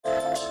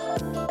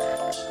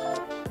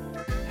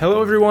Hello,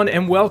 everyone,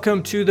 and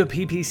welcome to the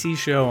PPC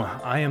Show.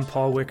 I am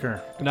Paul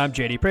Wicker. And I'm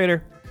JD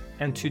Prater.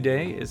 And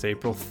today is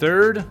April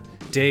 3rd,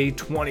 day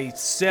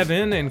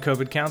 27 in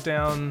COVID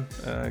countdown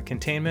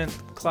containment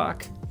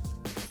clock.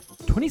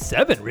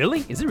 27?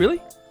 Really? Is it really?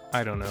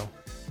 I don't know.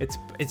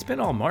 It's been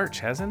all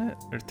March, hasn't it?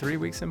 Or 3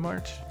 weeks in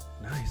March?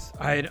 Nice.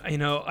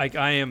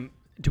 I am.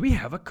 Do we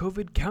have a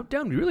COVID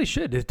countdown? We really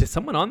should. Is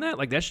someone on that?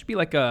 Like that should be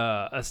like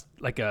a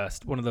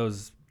one of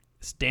those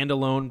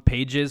standalone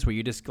pages where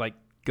you just like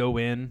go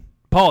in.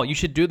 Paul, you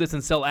should do this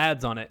and sell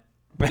ads on it.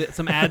 Put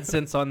some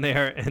AdSense on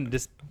there and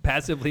just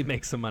passively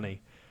make some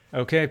money.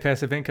 Okay,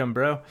 passive income,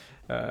 bro.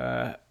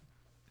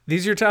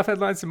 These are your top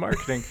headlines in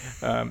marketing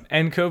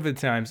and COVID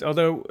times.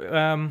 Although,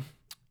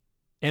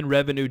 and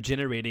revenue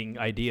generating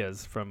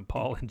ideas from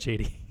Paul and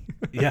JD.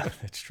 Yeah,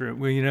 that's true.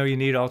 Well, you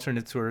need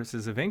alternate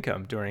sources of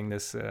income during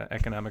this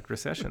economic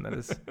recession that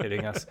is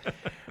hitting us.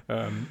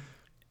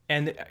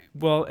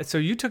 So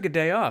you took a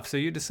day off. So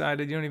you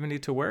decided you don't even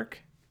need to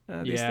work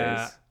these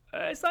days.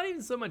 It's not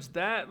even so much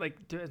that, like,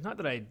 it's not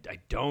that I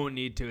don't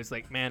need to. It's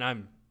like, man,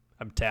 I'm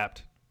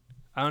tapped.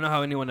 I don't know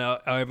how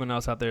everyone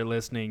else out there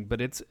listening, but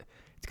it's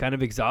kind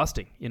of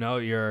exhausting. You know,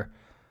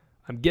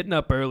 I'm getting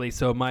up early,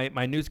 so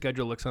my new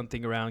schedule looks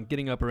something around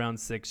getting up around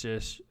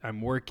 6ish.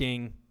 I'm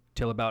working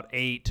till about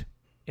 8,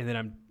 and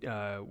then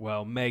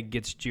Meg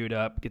gets Jude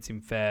up, gets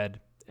him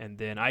fed, and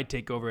then I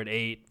take over at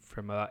 8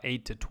 from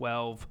 8 to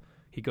 12.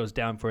 He goes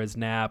down for his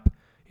nap.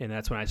 And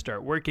that's when I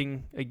start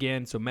working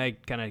again. So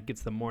Meg kind of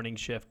gets the morning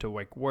shift to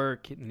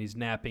work, and he's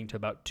napping to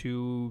about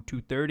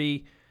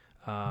 2:30.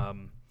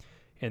 And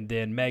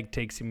then Meg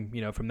takes him,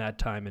 from that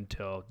time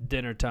until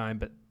dinner time.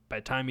 But by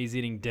the time he's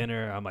eating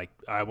dinner, I'm like,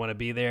 I want to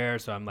be there.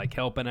 So I'm like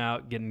helping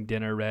out, getting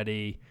dinner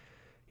ready.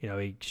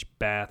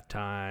 Bath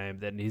time.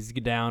 Then he's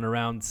down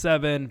around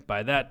 7.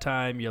 By that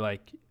time, you're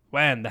like,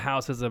 the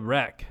house is a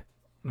wreck.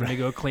 I'm going to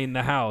go clean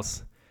the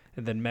house.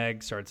 And then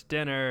Meg starts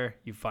dinner.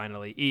 You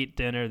finally eat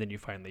dinner. Then you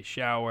finally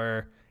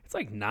shower. It's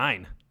like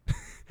 9.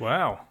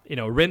 Wow.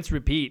 Rinse,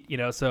 repeat.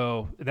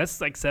 So that's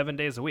like 7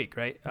 days a week,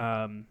 right?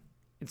 And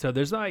so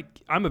there's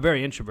I'm a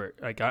very introvert.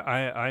 Like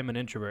I'm an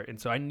introvert, and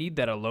so I need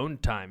that alone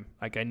time.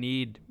 Like I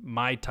need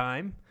my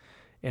time,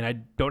 and I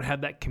don't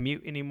have that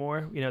commute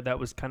anymore. That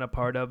was kind of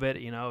part of it.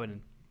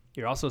 And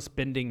you're also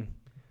spending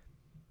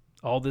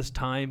all this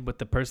time with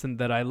the person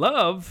that I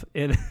love,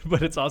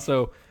 but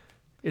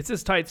it's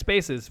just tight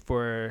spaces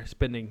for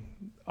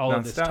spending all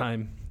of this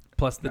time,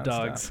 plus the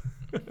dogs.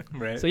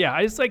 Right. So yeah,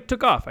 I just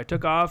took off. I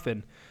took off,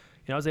 and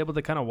I was able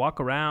to kind of walk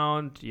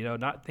around,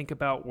 not think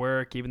about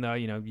work, even though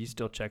you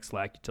still check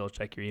Slack, you still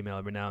check your email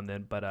every now and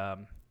then, but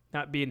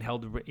not being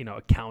held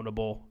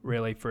accountable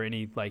really for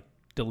any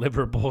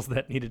deliverables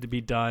that needed to be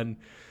done.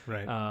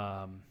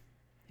 Right.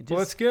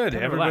 It's good.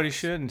 Everybody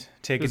should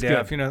take a day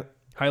off.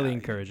 Highly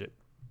encourage it.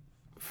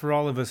 For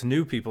all of us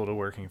new people to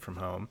working from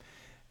home.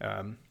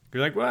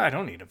 You're like, I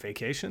don't need a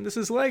vacation. This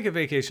is like a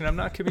vacation. I'm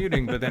not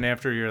commuting. But then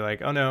after you're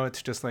like, oh, no,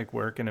 it's just like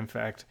work. And in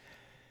fact,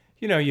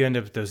 you end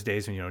up with those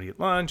days when you don't eat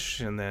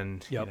lunch. And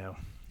then,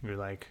 you're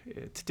like,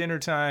 it's dinner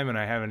time and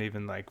I haven't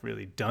even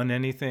really done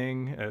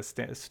anything.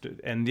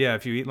 And yeah,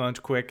 if you eat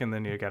lunch quick and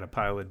then you got a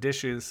pile of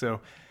dishes.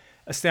 So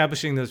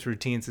establishing those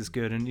routines is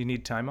good. And you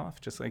need time off,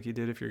 just like you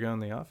did if you're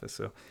going to the office.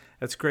 So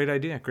that's a great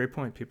idea. Great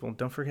point, people.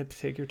 Don't forget to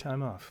take your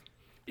time off.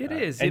 It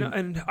is.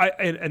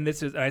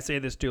 I say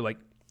this too,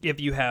 if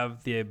you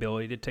have the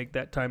ability to take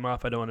that time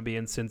off, I don't want to be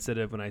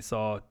insensitive when I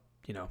saw,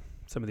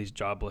 some of these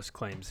jobless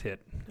claims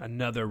hit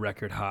another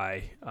record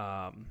high.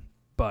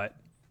 But,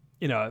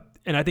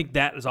 and I think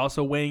that is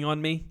also weighing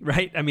on me,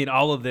 right? I mean,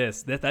 all of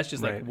this, that's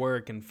just right. Like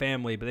work and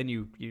family. But then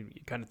you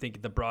kind of think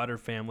of the broader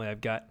family.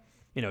 I've got,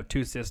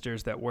 2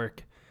 sisters that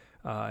work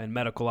in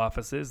medical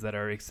offices that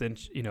are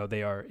essential,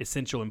 they are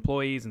essential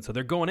employees. And so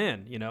they're going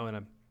in,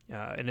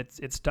 and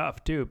it's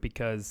tough too,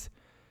 because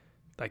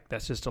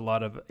that's just a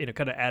lot of,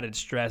 kind of added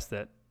stress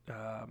that,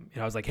 I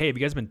was like, hey, have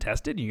you guys been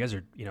tested? You guys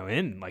are,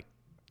 in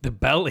the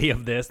belly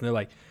of this. And they're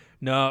like,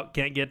 no,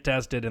 can't get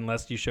tested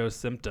unless you show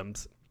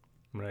symptoms.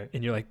 Right.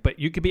 And you're like, but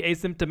you could be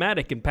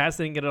asymptomatic and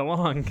passing it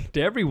along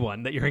to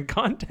everyone that you're in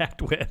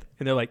contact with.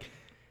 And they're like,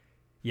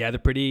 yeah, they're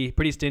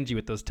pretty stingy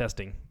with those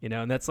testing,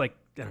 and that's I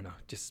don't know,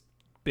 just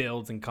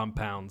builds and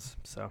compounds.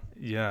 So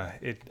yeah,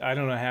 I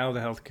don't know how the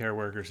healthcare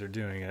workers are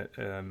doing it.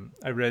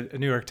 I read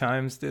New York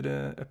Times did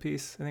a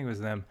piece. I think it was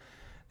them.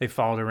 They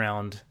followed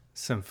around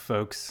some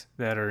folks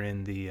that are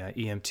in the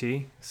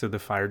EMT. So the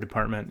fire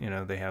department,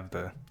 they have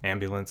the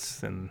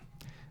ambulance and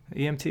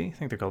EMT. I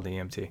think they're called the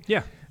EMT.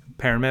 Yeah.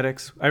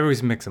 Paramedics. I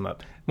always mix them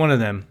up. One of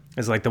them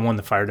is the one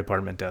the fire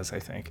department does, I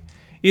think.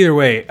 Either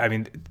way, I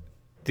mean,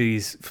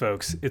 these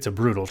folks, it's a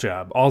brutal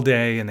job all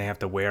day, and they have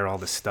to wear all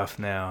this stuff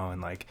now.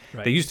 And right.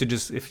 They used to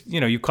just, if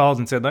you called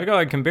and said oh,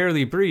 I can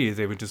barely breathe,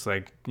 they would just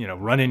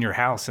run in your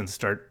house and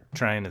start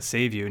trying to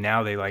save you.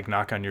 Now they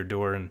knock on your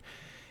door and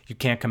you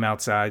can't come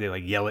outside. They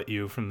yell at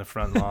you from the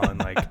front lawn,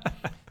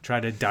 try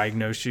to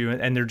diagnose you.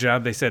 And their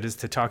job, they said, is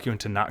to talk you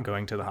into not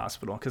going to the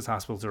hospital, because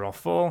hospitals are all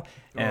full.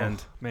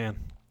 And man,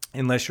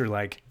 unless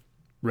you're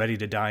ready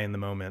to die in the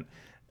moment,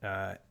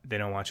 they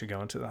don't want you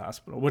going to the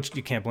hospital, which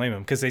you can't blame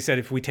them, because they said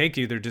if we take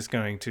you, they're just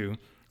going to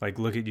like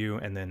look at you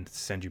and then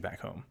send you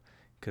back home,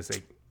 because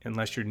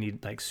unless you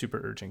need like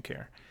super urgent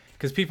care,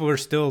 because people are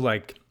still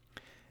like,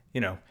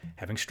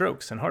 having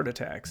strokes and heart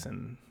attacks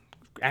and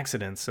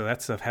accidents, so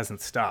that stuff hasn't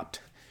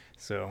stopped.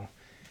 So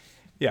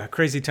yeah,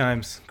 crazy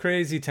times.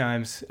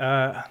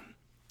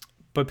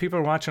 But people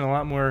are watching a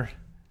lot more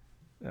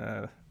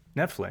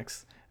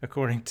Netflix.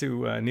 According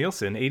to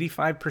Nielsen,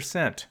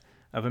 85%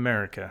 of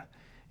America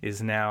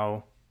is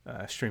now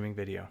streaming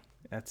video.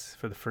 That's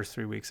for the first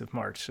 3 weeks of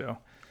March. So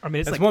I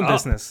mean, it's that's like one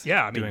business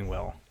doing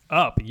well.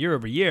 Up year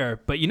over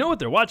year. But you know what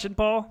they're watching,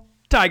 Paul?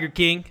 Tiger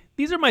King.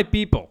 These are my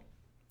people.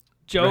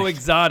 Joe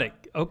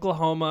Exotic,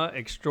 Oklahoma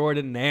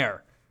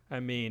extraordinaire. I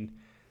mean,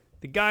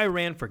 the guy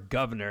ran for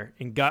governor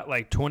and got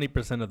like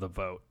 20% of the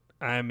vote.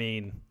 I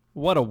mean,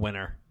 what a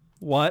winner.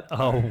 What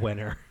a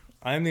winner.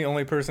 I'm the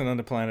only person on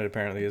the planet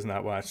apparently has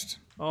not watched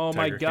Oh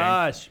Tiger my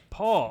gosh. King.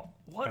 Paul,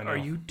 what are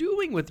you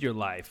doing with your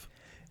life?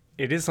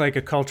 It is like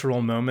a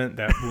cultural moment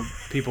that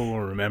people will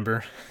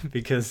remember,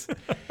 because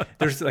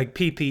there's like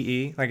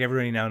PPE, like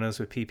everybody now knows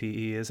what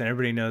PPE is, and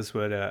everybody knows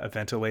what a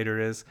ventilator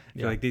is.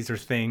 Yeah. Like these are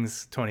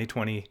things,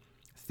 2020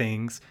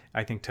 things.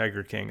 I think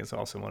Tiger King is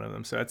also one of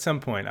them. So at some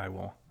point I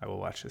will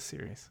watch this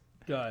series.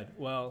 Good.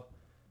 Well,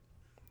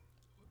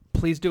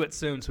 please do it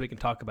soon so we can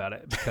talk about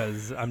it,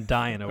 because I'm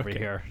dying over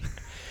here.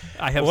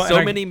 I have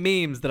so many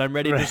memes that I'm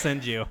ready to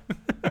send you.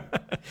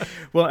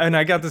 Well, and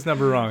I got this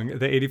number wrong.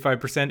 The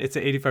 85%, it's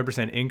an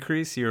 85%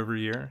 increase year over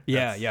year.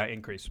 Yeah,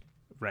 increase.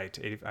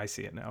 Right. I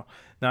see it now.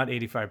 Not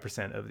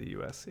 85% of the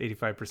U.S.,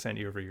 85%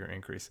 year over year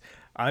increase.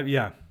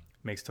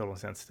 Makes total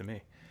sense to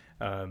me.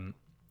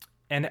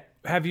 And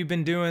have you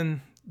been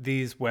doing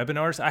these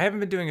webinars? I haven't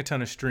been doing a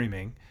ton of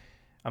streaming.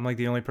 I'm like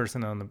the only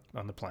person on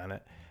the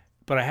planet.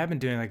 But I have been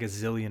doing like a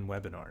zillion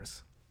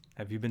webinars.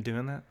 Have you been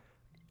doing that?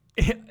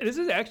 This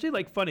is actually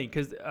like funny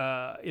because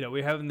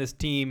we're having this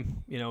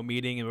team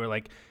meeting, and we're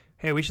like,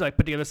 hey, we should like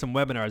put together some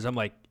webinars. I'm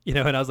like, and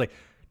I was like,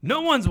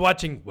 no one's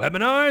watching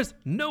webinars,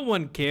 no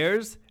one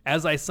cares,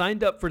 as I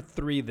signed up for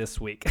 3 this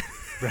week.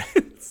 Right.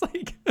 It's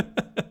like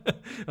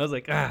I was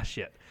like,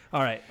 shit.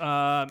 All right.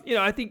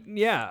 I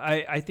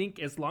think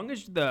as long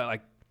as the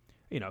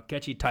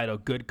catchy title,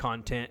 good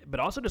content, but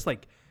also just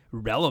like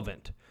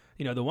relevant.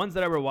 The ones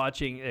that I were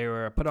watching, they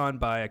were put on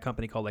by a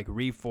company called like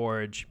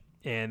Reforge.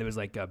 And it was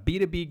like a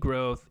B2B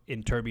growth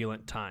in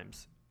turbulent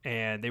times.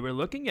 And they were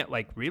looking at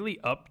like really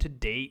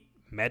up-to-date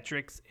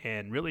metrics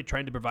and really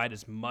trying to provide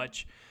as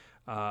much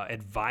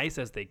advice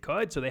as they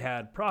could. So they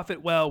had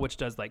ProfitWell, which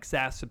does like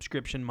SaaS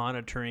subscription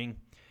monitoring.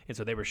 And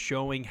so they were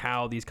showing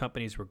how these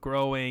companies were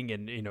growing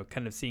and,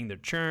 kind of seeing their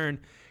churn.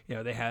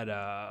 They had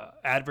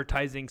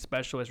advertising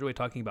specialists really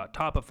talking about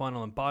top of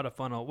funnel and bottom of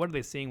funnel. What are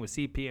they seeing with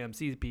CPM,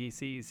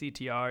 CPC,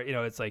 CTR?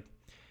 It's like,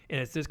 and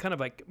it's just kind of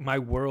like my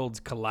worlds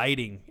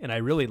colliding, and I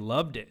really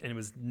loved it. And it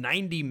was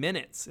 90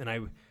 minutes, and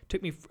it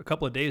took me a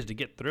couple of days to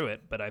get through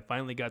it, but I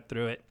finally got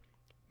through it,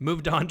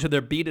 moved on to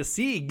their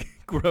B2C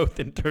growth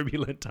in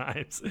turbulent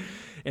times.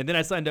 And then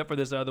I signed up for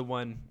this other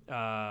one,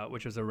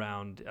 which was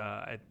around,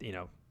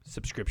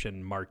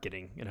 subscription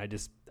marketing. And I'm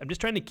just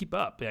trying to keep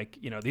up. Like,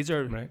 these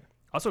are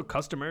also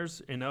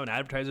customers, and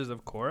advertisers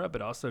of Quora,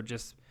 but also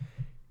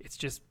it's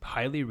just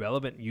highly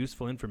relevant,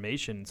 useful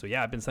information. So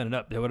yeah, I've been signing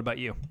up. What about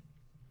you?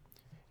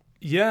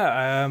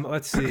 Yeah,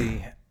 let's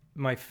see.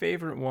 My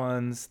favorite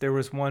ones, there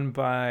was one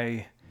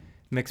by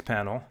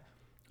Mixpanel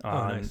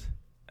on,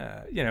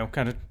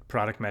 kind of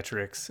product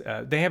metrics.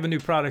 They have a new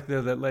product,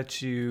 though, that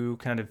lets you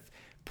kind of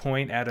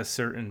point at a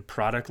certain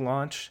product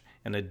launch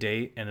and a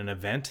date and an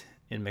event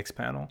in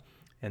Mixpanel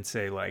and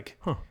say, like,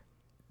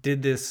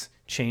 did this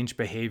change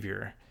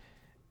behavior?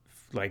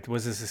 Like,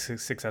 was this a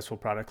successful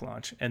product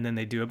launch? And then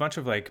they do a bunch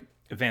of, like,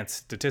 advanced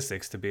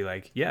statistics to be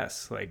like,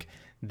 yes, like,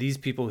 these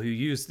people who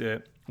used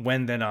it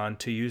went then on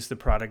to use the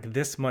product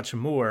this much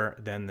more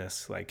than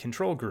this like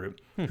control group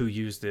who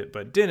used it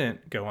but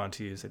didn't go on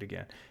to use it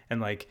again.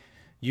 And like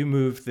you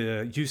move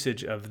the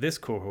usage of this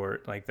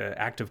cohort, like the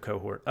active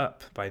cohort,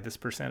 up by this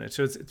percentage.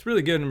 So it's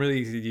really good and really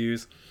easy to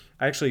use.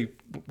 I actually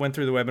went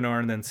through the webinar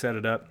and then set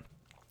it up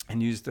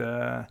and used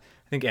I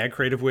think Ad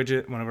Creative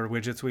widget, one of our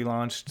widgets we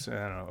launched, I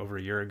don't know, over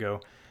a year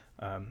ago.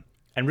 And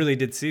really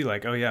did see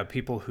like, oh yeah,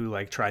 people who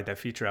like tried that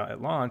feature out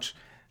at launch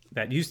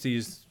that used to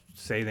use,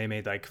 say they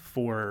made like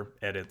 4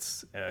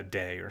 edits a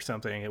day or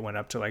something, it went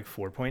up to like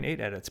 4.8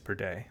 edits per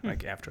day,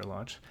 like after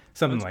launch,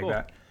 something That's like cool.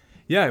 that.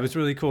 Yeah, it was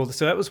really cool.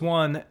 So that was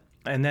one.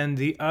 And then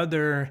the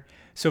other,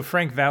 so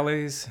Frank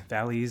Valles,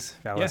 I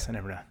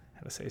never know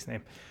how to say his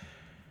name.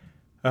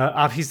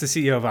 He's the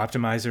CEO of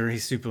Optimizer.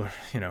 He's super,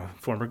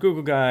 former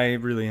Google guy,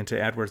 really into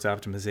AdWords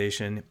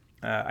optimization.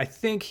 I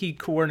think he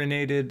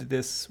coordinated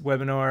this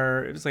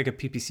webinar. It was like a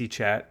PPC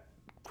chat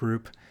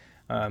group.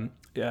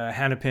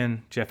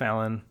 Hannah, Jeff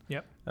Allen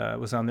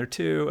was on there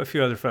too, a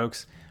few other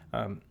folks.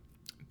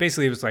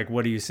 Basically, it was like,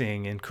 what are you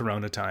seeing in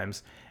Corona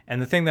times?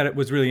 And the thing that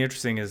was really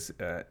interesting is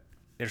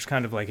there's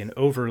kind of like an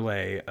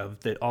overlay of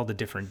all the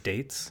different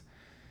dates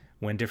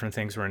when different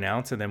things were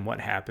announced and then what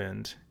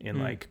happened in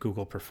like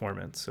Google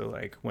performance. So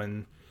like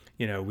when,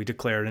 we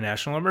declared a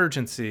national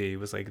emergency, it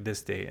was like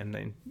this date, and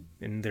then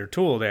in their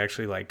tool, they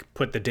actually like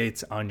put the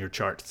dates on your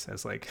charts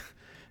as like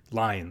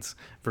lines,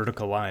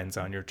 vertical lines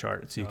on your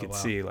chart. So you could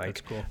see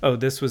like, cool. Oh,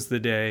 this was the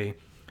day,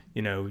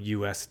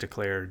 US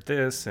declared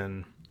this,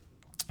 and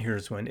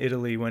here's when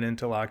Italy went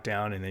into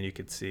lockdown, and then you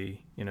could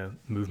see,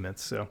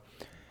 movements. So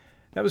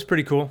that was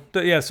pretty cool.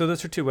 But yeah, so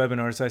those are 2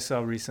 webinars I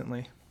saw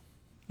recently.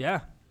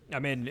 Yeah. I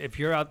mean, if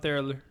you're out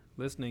there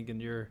listening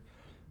and you're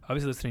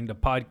obviously listening to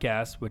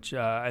podcasts, which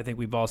I think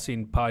we've all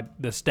seen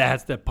the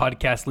stats that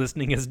podcast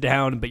listening is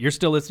down, but you're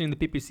still listening to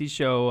the PPC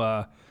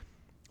show,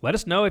 let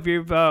us know if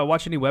you've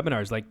watched any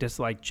webinars. Like, just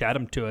like chat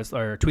them to us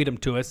or tweet them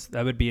to us.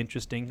 That would be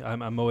interesting.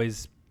 I'm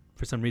always,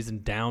 for some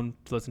reason, down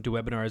to listen to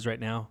webinars right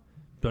now.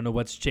 Don't know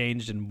what's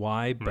changed and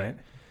why, but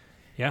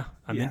yeah,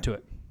 I'm into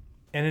it.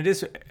 And it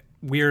is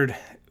weird.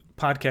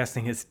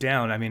 Podcasting is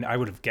down. I mean, I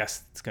would have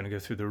guessed it's going to go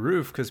through the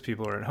roof because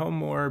people are at home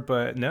more,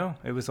 but no,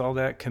 it was all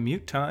that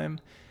commute time.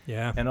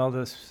 Yeah. And all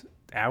those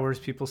hours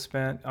people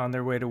spent on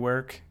their way to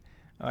work.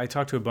 I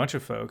talked to a bunch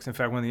of folks. In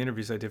fact, one of the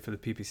interviews I did for the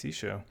PPC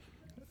show,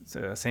 it's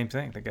the same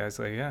thing. The guy's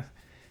like, yeah,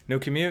 no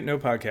commute, no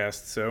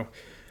podcast. So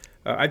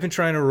I've been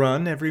trying to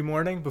run every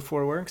morning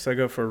before work. So I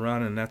go for a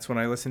run, and that's when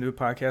I listen to a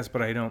podcast,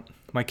 but I don't.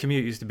 My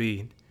commute used to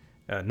be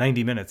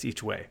 90 minutes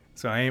each way.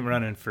 So I ain't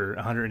running for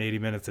 180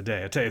 minutes a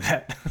day, I'll tell you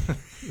that.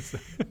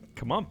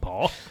 Come on,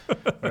 Paul.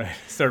 Right.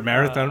 Start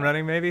marathon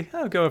running maybe.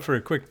 I'll go for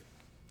a quick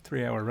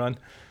 3-hour run.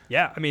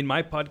 Yeah, I mean,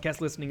 my podcast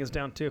listening is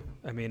down too.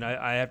 I mean,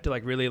 I have to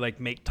like really like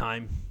make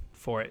time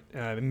for it.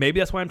 Maybe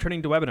that's why I'm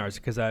turning to webinars,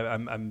 because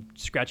I'm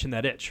scratching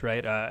that itch,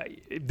 right?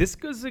 This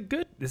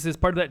is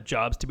part of that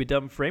jobs to be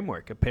done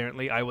framework.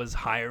 Apparently, I was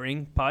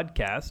hiring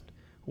podcast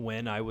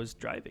when I was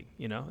driving,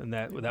 and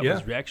that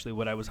was actually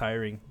what I was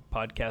hiring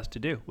podcast to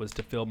do, was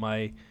to fill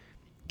my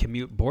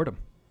commute boredom.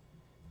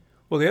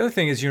 Well, the other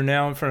thing is you're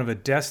now in front of a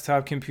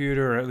desktop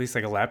computer, or at least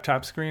like a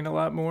laptop screen a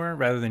lot more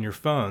rather than your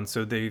phone.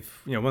 So they've,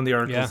 one of the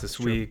articles this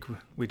week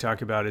we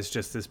talk about is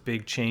just this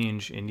big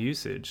change in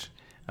usage.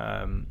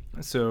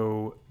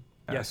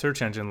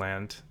 Search Engine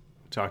Land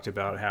talked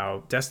about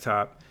how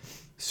desktop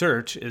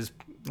search is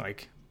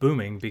like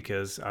booming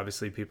because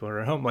obviously people are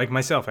at home. Like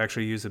myself, I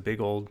actually use a big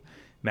old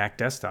Mac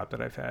desktop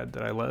that I've had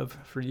that I love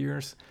for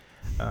years,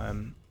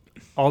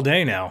 all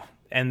day now.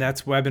 And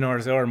that's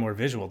webinars are more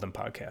visual than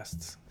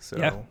podcasts. So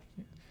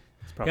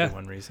it's probably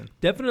one reason.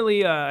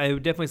 Definitely, I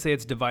would definitely say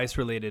it's device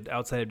related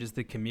outside of just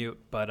the commute.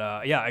 But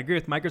I agree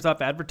with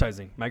Microsoft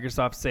advertising.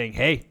 Microsoft saying,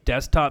 hey,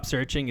 desktop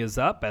searching is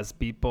up as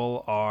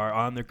people are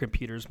on their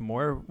computers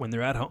more when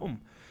they're at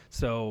home.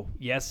 So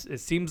yes,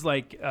 it seems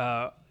like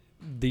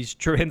these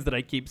trends that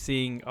I keep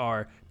seeing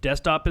are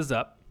desktop is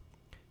up,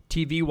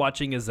 TV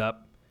watching is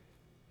up,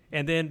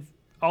 and then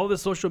all the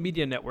social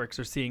media networks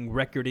are seeing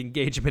record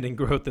engagement and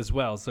growth as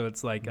well. So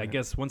it's like, I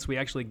guess once we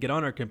actually get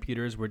on our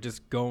computers, we're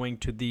just going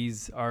to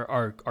these,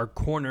 our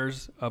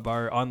corners of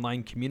our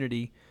online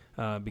community,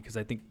 because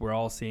I think we're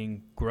all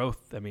seeing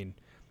growth. I mean,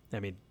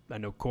 I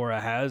know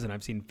Quora has, and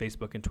I've seen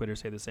Facebook and Twitter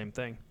say the same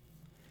thing.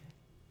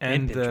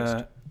 And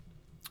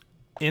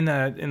in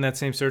that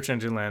same Search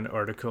Engine Land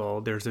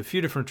article, there's a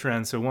few different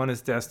trends. So one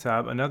is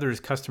desktop, another is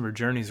customer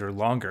journeys are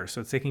longer.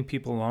 So it's taking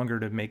people longer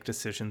to make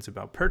decisions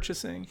about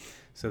purchasing.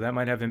 So that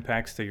might have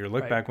impacts to your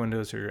look-back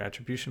windows or your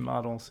attribution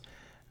models.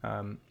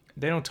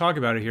 They don't talk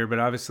about it here, but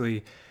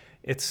obviously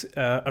it's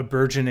a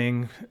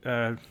burgeoning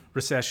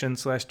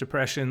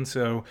recession/depression.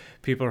 So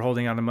people are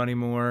holding on to money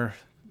more.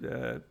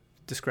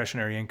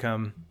 Discretionary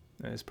income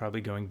is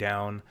probably going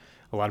down.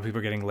 A lot of people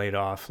are getting laid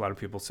off. A lot of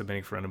people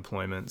submitting for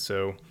unemployment.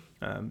 So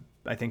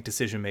I think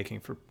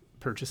decision-making for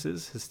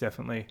purchases is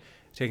definitely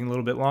taking a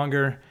little bit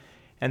longer.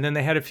 And then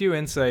they had a few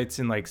insights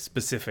in like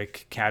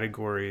specific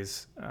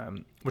categories,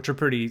 which are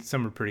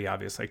some are pretty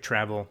obvious, like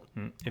travel.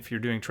 If you're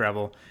doing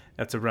travel,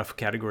 that's a rough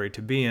category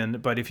to be in.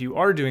 But if you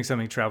are doing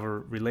something travel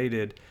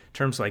related,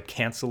 terms like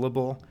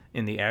cancelable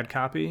in the ad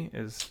copy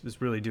is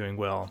really doing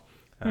well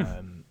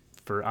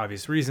for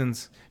obvious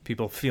reasons.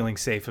 People feeling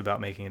safe about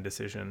making a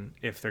decision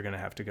if they're going to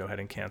have to go ahead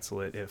and cancel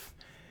it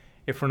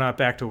if we're not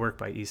back to work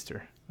by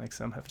Easter, like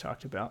some have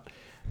talked about.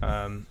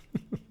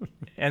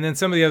 And then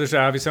some of the others,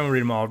 obviously, I won't read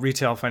them all.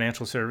 Retail,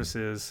 financial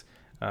services,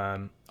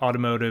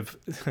 automotive.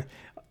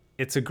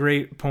 It's a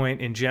great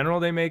point in general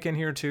they make in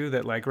here, too,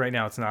 that like right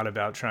now it's not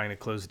about trying to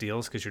close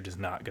deals because you're just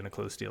not going to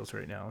close deals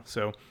right now.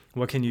 So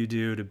what can you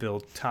do to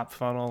build top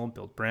funnel,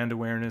 build brand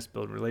awareness,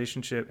 build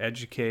relationship,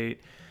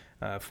 educate,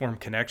 form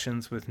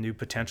connections with new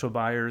potential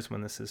buyers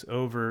when this is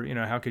over?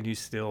 How can you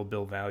still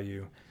build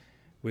value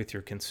with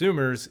your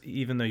consumers,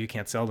 even though you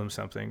can't sell them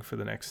something for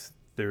the next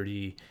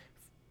 30,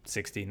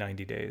 60,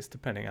 90 days,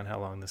 depending on how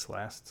long this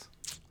lasts.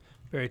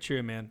 Very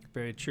true, man.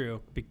 Very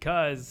true.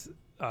 Because,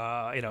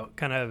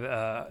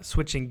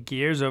 switching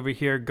gears over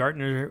here,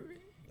 Gartner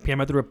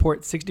came out the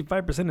report, 65%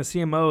 of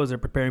CMOs are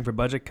preparing for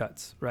budget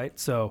cuts, right?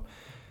 So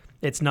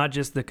it's not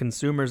just the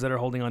consumers that are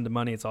holding on to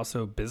money, it's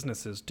also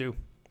businesses too.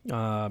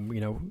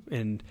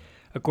 And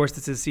of course,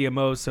 this is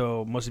CMO,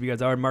 so most of you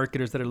guys are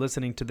marketers that are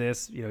listening to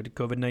this.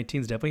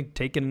 COVID-19 is definitely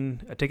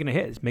taking a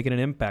hit. It's making an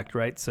impact,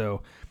 right?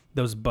 So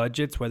those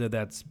budgets, whether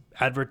that's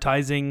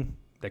advertising,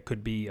 that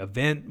could be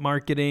event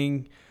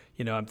marketing,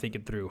 I'm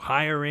thinking through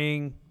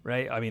hiring,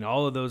 right? I mean,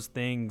 all of those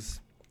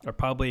things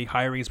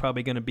hiring is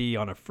probably going to be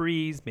on a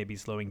freeze, maybe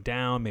slowing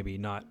down, maybe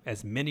not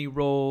as many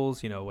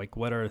roles, like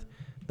what are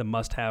the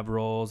must-have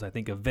roles? I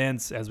think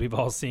events, as we've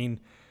all seen,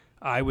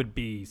 I would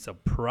be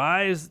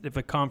surprised if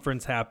a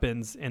conference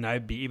happens, and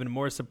I'd be even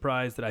more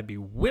surprised that I'd be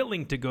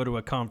willing to go to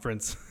a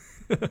conference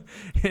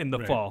in the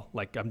fall.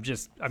 Like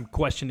I'm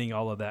questioning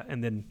all of that.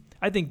 And then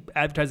I think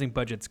advertising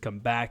budgets come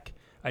back.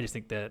 I just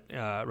think that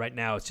right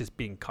now it's just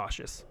being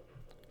cautious.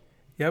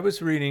 Yeah, I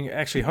was reading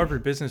actually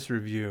Harvard Business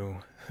Review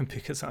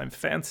because I'm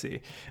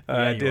fancy.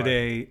 Did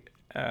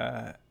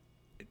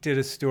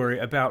a story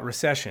about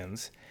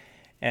recessions,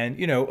 and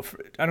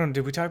I don't know.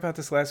 Did we talk about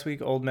this last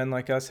week? Old men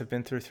like us have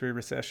been through 3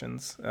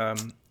 recessions. I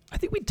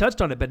think we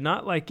touched on it, but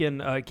not like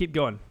in. Keep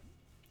going.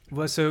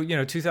 Well, so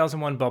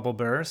 2001 bubble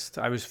burst.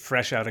 I was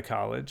fresh out of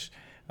college,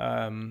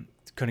 couldn't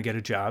get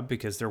a job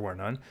because there were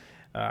none.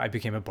 I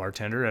became a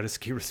bartender at a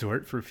ski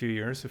resort for a few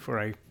years before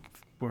I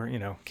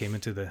came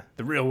into the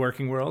real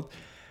working world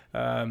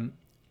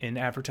in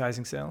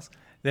advertising sales.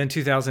 Then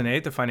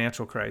 2008, the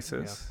financial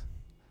crisis.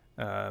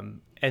 Yeah.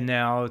 And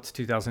now it's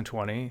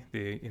 2020,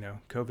 the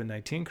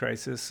COVID-19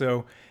 crisis.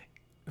 So,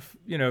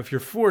 if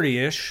you're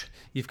 40-ish,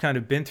 you've kind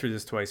of been through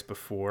this twice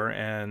before.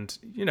 And,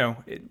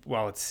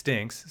 while it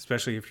stinks,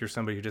 especially if you're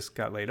somebody who just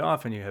got laid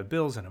off and you have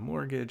bills and a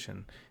mortgage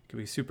and it can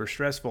be super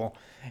stressful.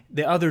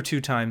 The other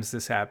 2 times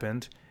this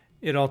happened,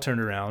 it all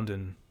turned around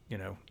and,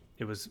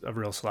 it was a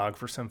real slog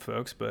for some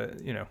folks, but,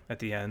 at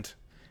the end,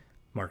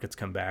 markets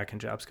come back and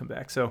jobs come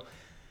back. So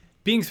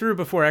being through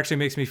before actually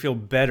makes me feel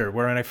better.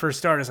 Where when I first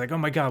started, I was like, oh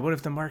my God, what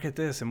if the market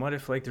this? And what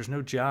if there's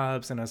no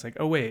jobs? And I was like,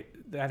 oh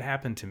wait, that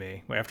happened to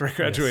me. After I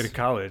graduated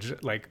college,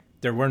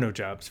 there were no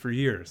jobs for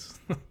years.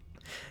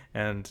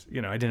 And,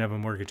 I didn't have a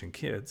mortgage and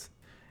kids.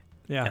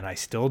 Yeah. And I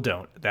still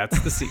don't. That's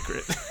the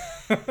secret.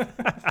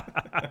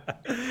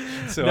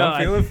 So no,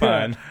 I'm feeling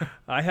fine.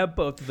 I have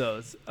both of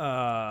those.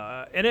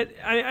 And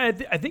I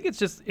think it's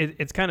just,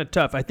 it's kind of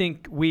tough. I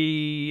think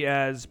we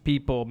as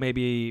people,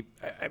 maybe,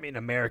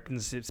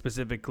 Americans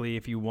specifically,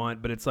 if you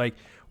want, but it's like,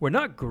 we're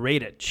not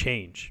great at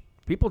change.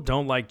 People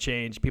don't like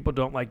change. People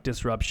don't like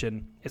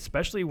disruption,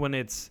 especially when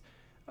it's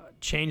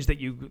change that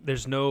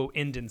there's no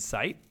end in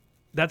sight.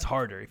 That's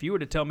harder. If you were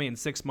to tell me in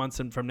 6 months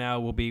and from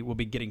now, we'll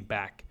be getting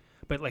back.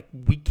 But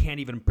we can't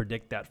even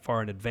predict that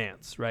far in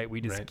advance, right? We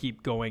just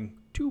keep going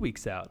 2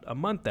 weeks out, a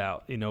month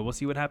out. We'll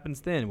see what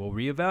happens then. We'll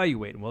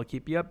reevaluate and we'll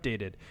keep you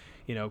updated.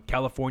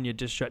 California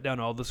just shut down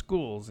all the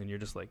schools, and you're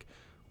just like,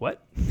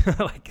 what?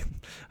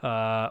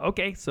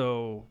 Okay,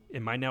 so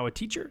am I now a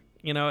teacher?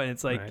 And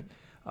it's like,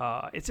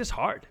 it's just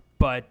hard.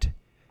 But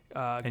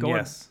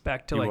going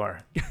back to you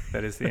are.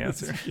 That is the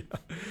answer.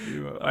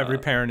 Every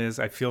parent is.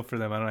 I feel for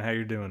them. I don't know how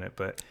you're doing it,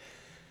 but.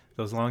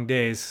 Those long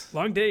days.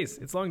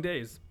 It's long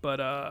days. But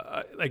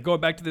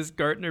going back to this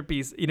Gartner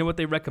piece, you know what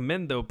they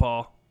recommend though,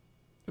 Paul?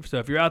 So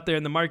if you're out there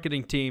in the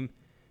marketing team,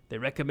 they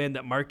recommend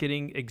that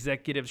marketing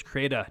executives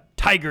create a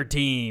tiger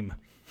team.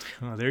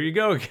 Oh, there you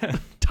go again.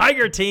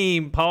 Tiger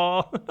team,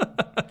 Paul.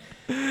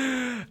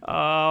 Oh,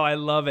 I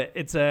love it.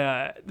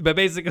 But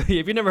basically,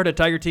 if you've never heard of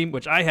Tiger Team,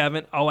 which I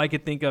haven't, all I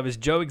could think of is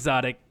Joe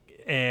Exotic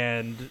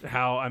and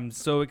how I'm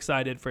so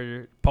excited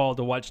for Paul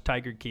to watch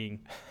Tiger King.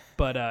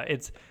 But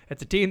it's a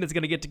team that's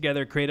going to get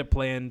together, create a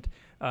plan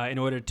in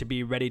order to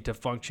be ready to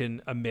function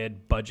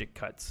amid budget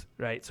cuts,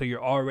 right? So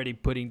you're already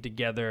putting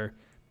together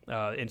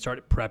and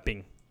started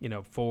prepping,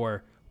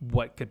 for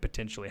what could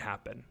potentially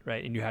happen,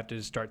 right? And you have to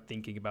just start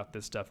thinking about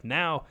this stuff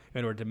now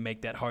in order to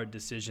make that hard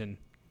decision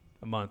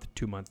a month,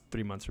 2 months,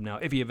 3 months from now,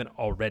 if you haven't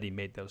already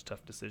made those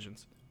tough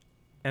decisions.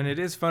 And it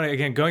is funny,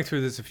 again, going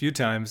through this a few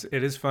times,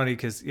 it is funny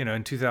because,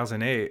 in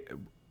 2008,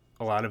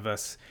 a lot of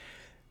us...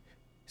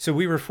 So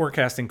we were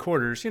forecasting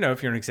quarters.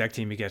 If you're an exec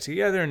team, you get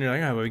together and you're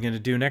like, oh, what are we going to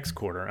do next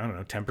quarter? I don't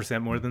know,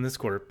 10% more than this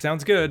quarter.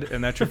 Sounds good.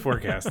 And that's your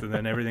forecast. And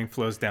then everything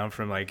flows down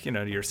from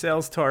your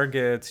sales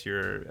targets,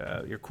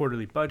 your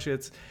quarterly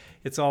budgets.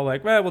 It's all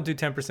like, well, we'll do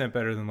 10%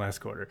 better than last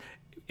quarter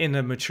in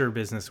a mature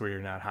business where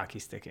you're not hockey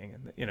sticking.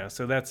 And,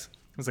 so it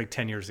was like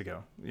 10 years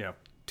ago,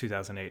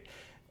 2008.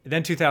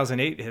 Then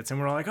 2008 hits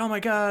and we're all like, oh my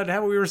God,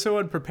 how we were so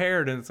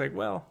unprepared. And it's like,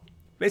 well,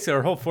 basically,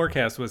 our whole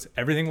forecast was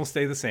everything will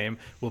stay the same.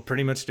 We'll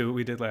pretty much do what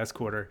we did last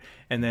quarter.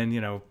 And then,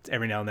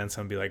 every now and then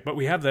someone be like, but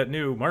we have that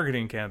new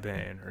marketing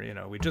campaign,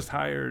 or, we just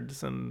hired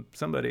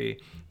somebody.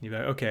 You're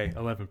like, okay,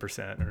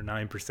 11% or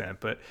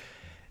 9%.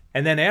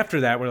 And then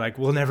after that, we're like,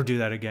 we'll never do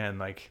that again.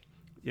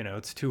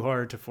 It's too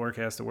hard to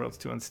forecast. The world's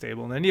too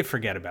unstable. And then you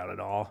forget about it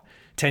all.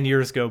 10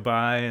 years go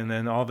by, and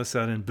then all of a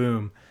sudden,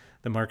 boom,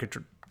 the market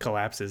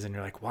collapses. And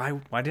you're like, why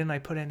didn't I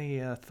put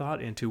any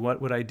thought into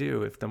what would I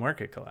do if the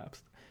market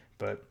collapsed?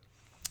 But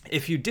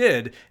if you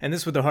did, and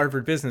this is what the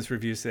Harvard Business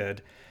Review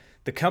said,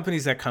 the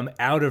companies that come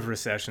out of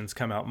recessions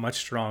come out much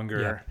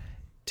stronger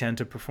tend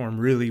to perform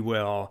really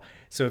well.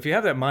 So if you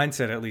have that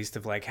mindset, at least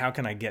of like, how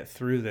can I get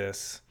through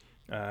this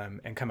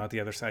and come out the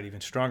other side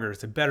even stronger,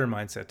 it's a better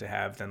mindset to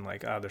have than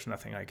like, oh, there's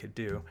nothing I could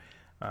do.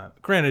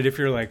 Granted, if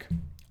you're like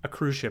a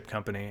cruise ship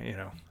company,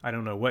 I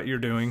don't know what you're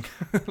doing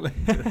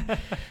like to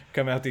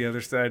come out the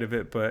other side of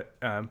it. But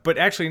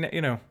actually,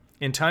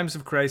 in times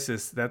of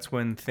crisis, that's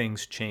when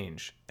things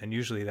change. And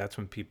usually that's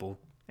when people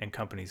and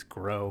companies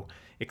grow,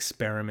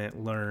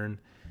 experiment, learn.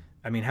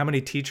 I mean, how many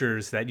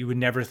teachers that you would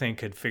never think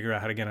could figure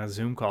out how to get on a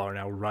Zoom call are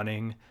now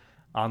running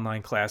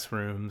online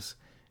classrooms?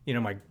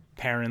 My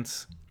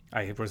parents,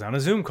 I was on a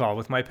Zoom call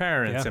with my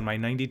parents and my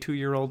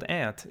 92-year-old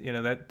aunt.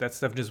 That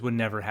stuff just would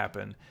never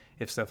happen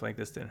if stuff like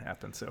this didn't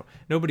happen. So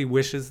nobody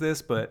wishes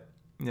this, but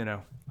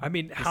I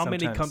mean, how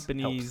many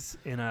companies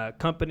helps. In a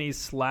company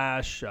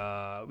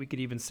 / we could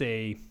even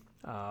say,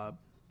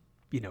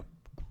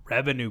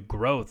 revenue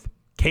growth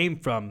came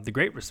from the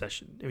Great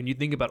Recession. I mean, you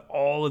think about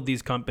all of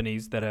these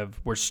companies that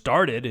were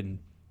started in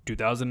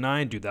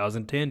 2009,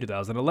 2010,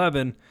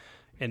 2011,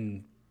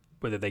 and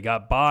whether they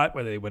got bought,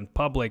 whether they went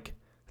public,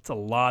 it's a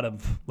lot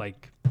of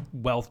like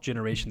wealth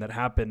generation that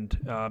happened.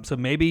 So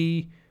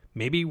maybe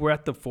we're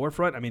at the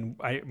forefront. I mean,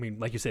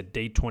 like you said,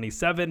 day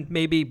 27,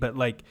 maybe, but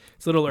like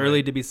it's a little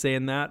early to be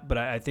saying that. But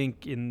I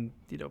think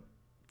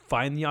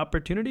find the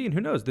opportunity, and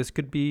who knows, this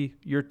could be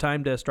your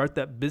time to start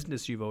that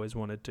business you've always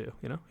wanted to.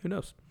 Who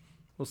knows?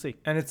 We'll see.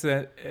 And it's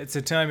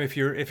a time if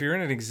you're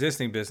in an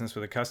existing business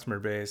with a customer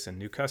base and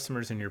new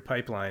customers in your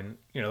pipeline.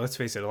 Let's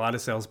face it, a lot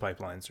of sales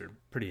pipelines are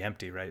pretty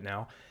empty right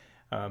now.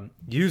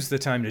 Use the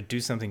time to do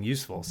something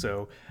useful.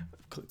 So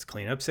let's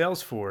clean up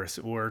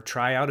Salesforce, or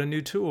try out a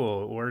new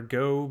tool, or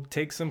go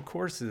take some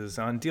courses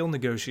on deal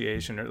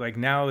negotiation. Or like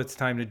now it's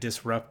time to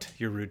disrupt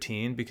your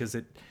routine because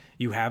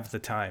you have the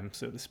time,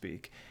 so to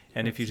speak.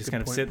 And if you just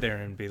kind of sit there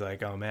and be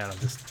like, oh man,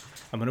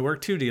 I'm going to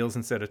work 2 deals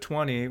instead of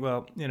 20.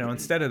 Well,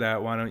 instead of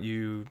that, why don't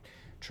you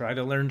try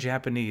to learn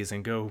Japanese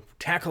and go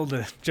tackle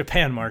the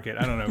Japan market?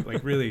 I don't know.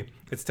 Like really,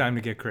 it's time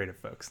to get creative,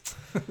 folks.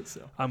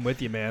 So I'm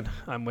with you, man.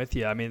 I'm with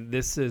you. I mean,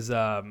 this is,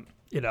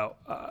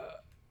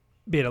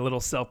 being a little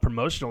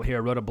self-promotional here. I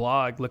wrote a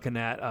blog looking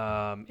at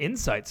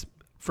insights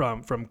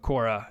from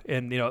Quora,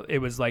 and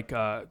it was like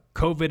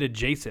COVID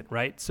adjacent,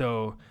 right?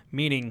 So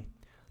meaning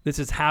this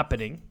is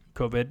happening,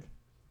 COVID,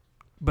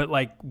 but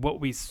like what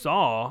we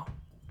saw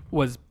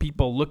was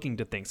people looking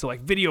to things. So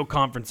like video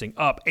conferencing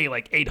up,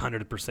 like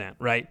 800%,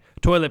 right?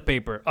 Toilet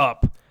paper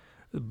up,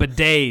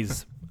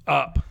 bidets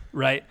up,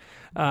 right?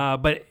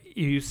 But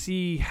you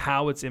see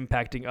how it's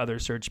impacting other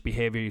search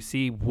behavior. You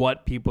see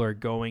what people are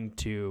going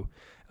to.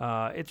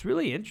 It's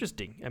really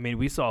interesting. I mean,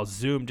 we saw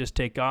Zoom just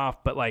take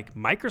off, but like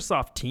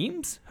Microsoft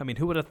Teams, I mean,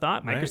 who would have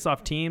thought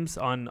Microsoft Teams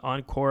on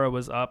Quora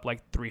was up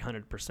like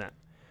 300%.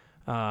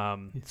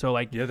 So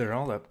like, yeah, they're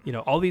all up,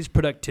 all these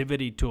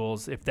productivity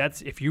tools,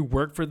 if you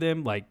work for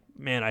them, like,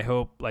 man, I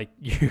hope like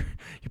you're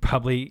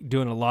probably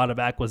doing a lot of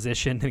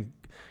acquisition and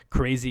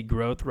crazy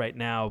growth right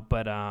now.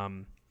 But,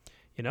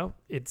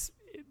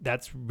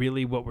 that's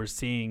really what we're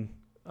seeing,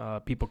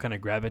 people kind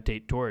of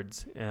gravitate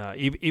towards,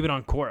 even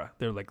on Quora.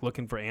 They're like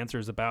looking for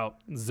answers about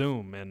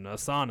Zoom and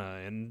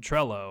Asana and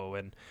Trello,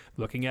 and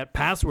looking at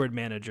password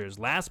managers.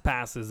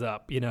 LastPass is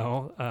up,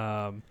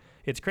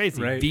 it's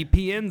crazy. Right.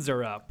 VPNs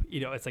are up.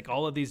 It's like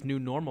all of these new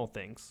normal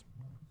things.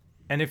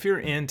 And if you're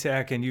in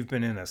tech and you've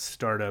been in a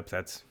startup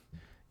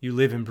you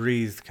live and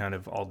breathe kind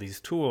of all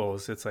these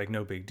tools, it's like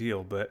no big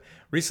deal. But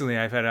recently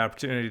I've had an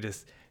opportunity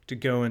to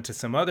go into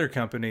some other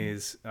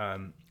companies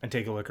and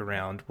take a look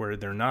around where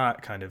they're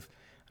not kind of,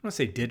 I don't want to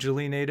say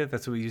digitally native.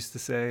 That's what we used to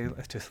say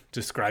to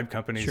describe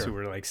companies who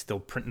were like still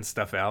printing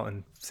stuff out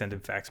and sending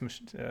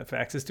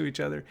faxes to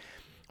each other.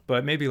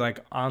 But maybe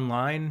like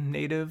online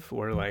native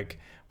or like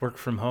work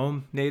from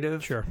home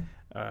native. Sure.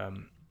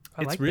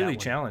 It's like really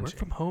challenging. Work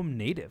from home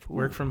native. Ooh.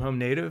 Work from home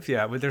native.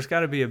 Yeah. But there's got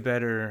to be a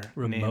better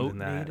name than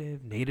that.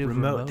 Native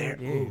remote. There.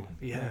 Ooh,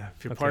 yeah.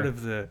 If you're part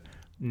of the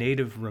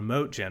native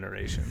remote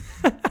generation,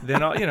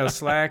 then all,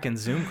 Slack and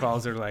Zoom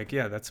calls are like,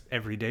 yeah, that's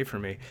every day for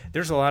me.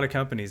 There's a lot of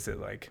companies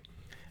that like,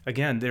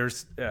 again,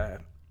 there's a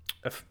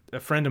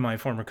friend of mine,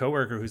 former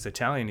coworker who's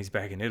Italian. He's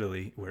back in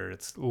Italy where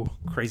it's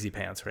crazy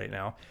pants right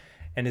now.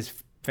 And his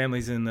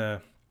family's in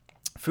the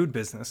food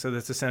business, so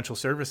that's essential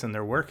service, and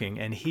they're working.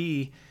 And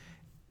he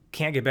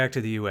can't get back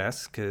to the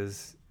U.S.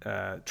 because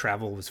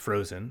travel was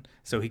frozen,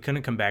 so he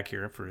couldn't come back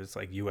here for his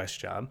like U.S.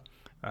 job.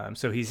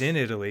 So he's in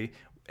Italy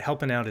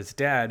helping out his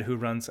dad, who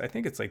runs, I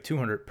think it's like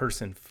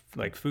 200-person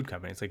like food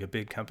company. It's like a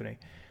big company.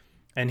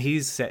 And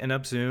he's setting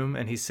up Zoom,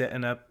 and he's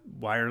setting up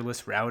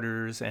wireless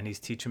routers, and he's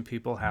teaching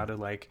people how to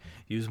like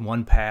use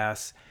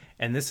OnePass.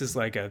 And this is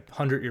like a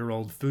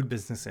 100-year-old food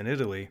business in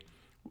Italy.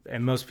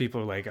 And most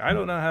people are like, I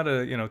don't know how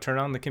to, turn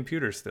on the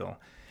computer still.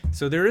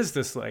 So there is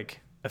this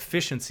like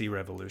efficiency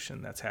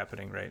revolution that's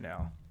happening right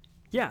now.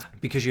 Yeah.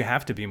 Because you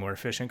have to be more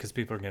efficient because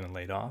people are getting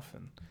laid off,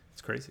 and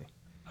it's crazy.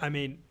 I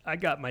mean, I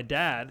got my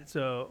dad.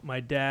 So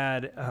my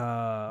dad,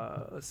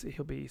 let's see,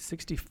 he'll be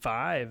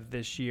 65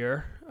 this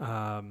year.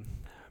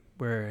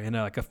 We're in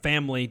a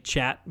family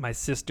chat. My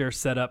sister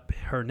set up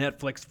her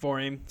Netflix for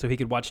him so he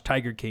could watch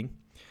Tiger King.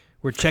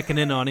 we're checking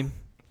in on him.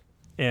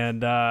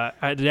 And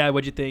Dad,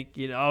 what'd you think?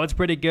 It's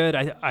pretty good.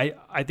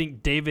 I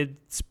think David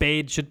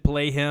Spade should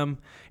play him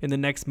in the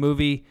next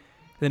movie.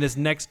 Then his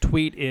next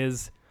tweet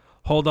is,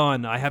 hold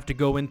on, I have to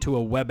go into a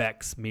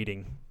WebEx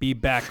meeting. Be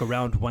back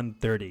around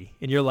 1:30.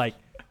 And you're like,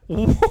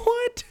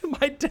 what?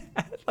 My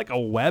dad, like a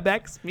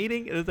WebEx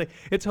meeting?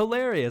 It's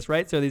hilarious,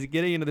 right? So he's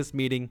getting into this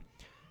meeting.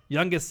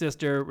 Youngest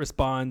sister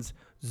responds,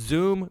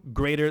 Zoom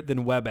greater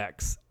than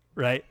WebEx,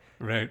 right?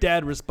 Right.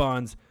 Dad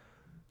responds,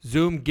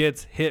 Zoom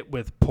gets hit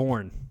with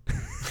porn.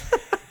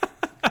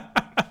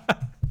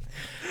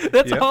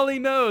 That's all he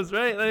knows,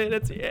 right?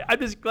 I'm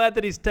just glad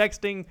that he's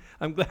texting.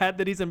 I'm glad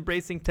that he's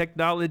embracing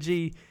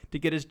technology to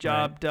get his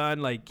job done.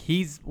 Like,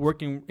 he's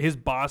working. His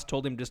boss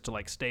told him just to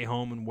like stay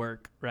home and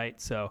work,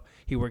 right? So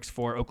he works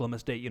for Oklahoma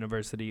State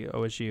University,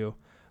 OSU.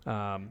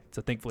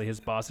 So thankfully his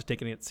boss is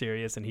taking it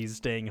serious and he's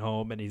staying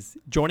home and he's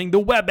joining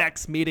the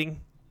WebEx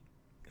meeting.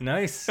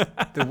 Nice.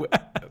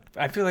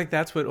 I feel like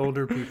that's what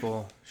older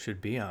people should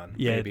be on.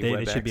 Yeah, maybe they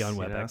WebEx, should be on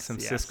WebEx. Some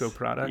Cisco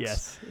products.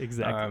 Yes,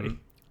 exactly.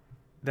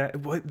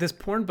 This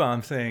porn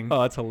bomb thing.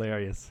 Oh, it's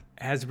hilarious.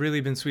 Has really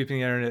been sweeping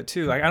the internet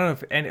too. Like, I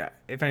don't know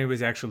if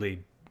anybody's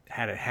actually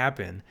had it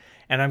happen.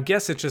 And I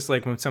guess it's just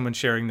like when someone's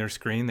sharing their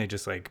screen, they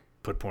just like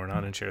put porn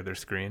on and share their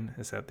screen.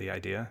 Is that the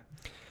idea?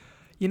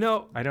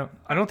 I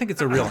don't think it's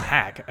a real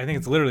hack. I think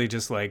it's literally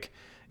just like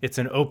it's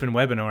an open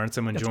webinar and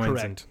someone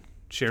joins and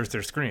shares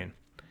their screen.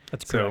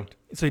 That's correct.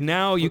 So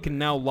now you can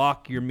now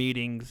lock your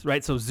meetings,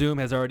 right? So Zoom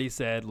has already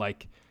said,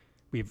 like,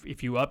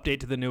 if you update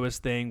to the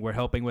newest thing, we're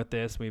helping with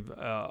this. We've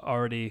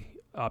already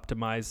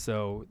optimized.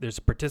 So there's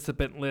a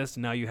participant list.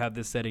 And now you have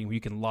this setting where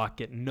you can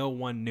lock it. No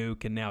one new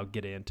can now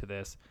get into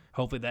this.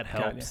 Hopefully that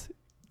helps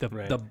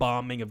the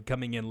bombing of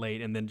coming in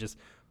late and then just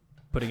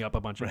putting up a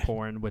bunch of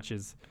porn, which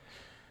is,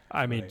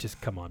 just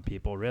come on,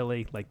 people,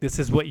 really? Like, this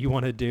is what you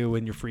want to do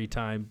in your free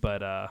time,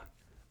 but I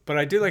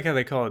do like how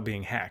they call it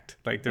being hacked.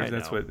 Like,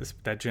 that's what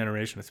that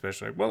generation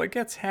especially. Like, well, it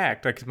gets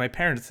hacked. Like, 'cause my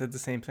parents said the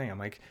same thing. I'm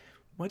like,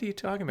 what are you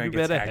talking about? You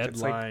read a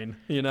headline,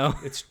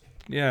 It's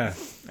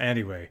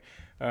Anyway,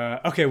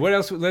 okay. What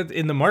else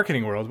in the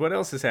marketing world? What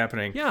else is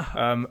happening?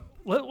 Yeah.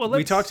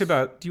 We talked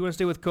about. Do you want to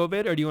stay with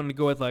COVID, or do you want to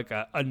go with like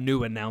a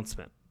new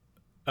announcement?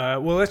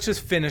 Well, let's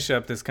just finish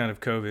up this kind of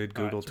COVID,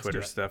 Google,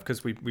 Twitter stuff,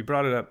 because we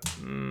brought it up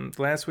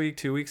last week,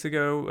 2 weeks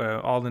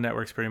ago. All the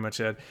networks pretty much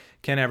said,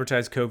 can't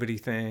advertise COVID-y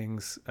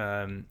things.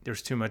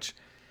 There's too much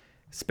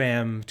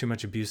spam, too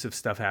much abusive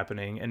stuff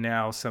happening. And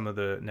now some of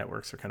the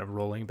networks are kind of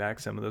rolling back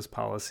some of those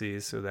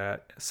policies so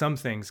that some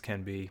things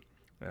can be,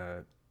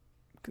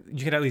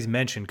 you can at least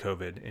mention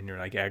COVID in your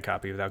like ad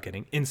copy without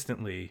getting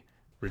instantly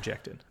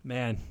rejected.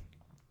 Man.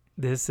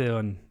 This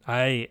one,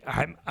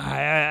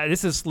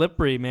 this is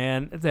slippery,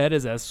 man. That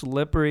is a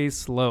slippery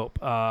slope.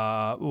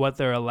 What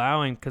they're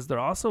allowing, because they're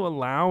also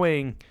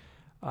allowing,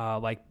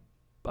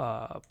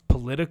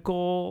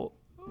 political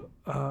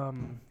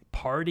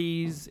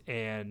parties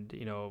and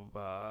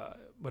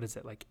what is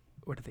it like?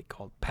 What are they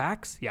called?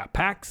 PACs? Yeah,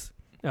 PACs.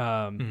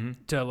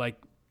 To like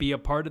be a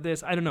part of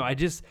this. I don't know.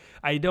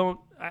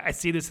 I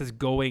see this as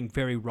going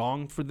very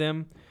wrong for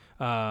them.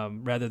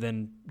 Rather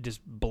than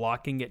just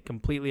blocking it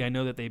completely. I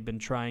know that they've been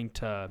trying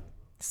to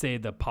say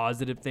the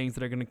positive things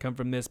that are going to come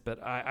from this,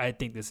 but I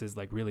think this is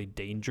like really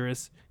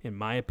dangerous in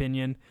my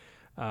opinion.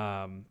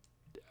 In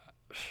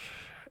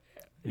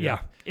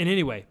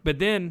any way. But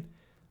then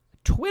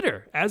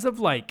Twitter, as of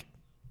like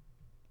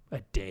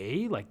a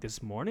day, like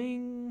this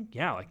morning,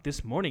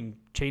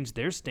 changed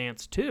their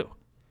stance too.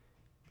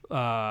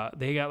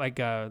 They got like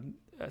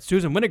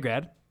Susan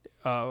Winograd,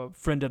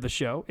 friend of the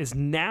show, is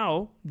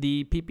now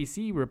the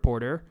PPC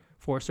reporter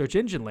for Search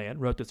Engine Land,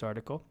 wrote this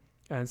article.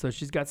 And so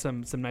she's got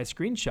some nice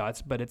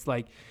screenshots, but it's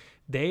like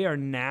they are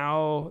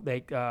now,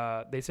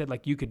 they said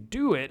like you could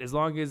do it as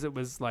long as it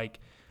was like,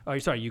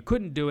 you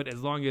couldn't do it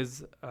as long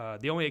as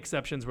the only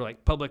exceptions were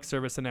like public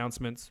service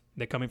announcements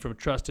that coming from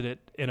trusted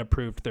and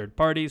approved third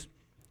parties.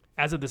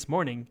 As of this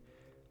morning,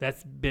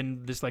 that's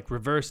been just like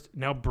reversed.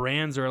 Now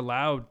brands are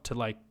allowed to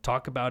like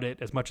talk about it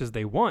as much as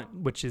they want,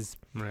 which is,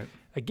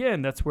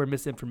 again, that's where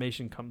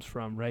misinformation comes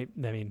from, right?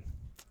 I mean,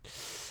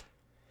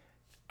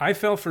 I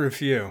fell for a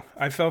few.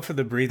 I fell for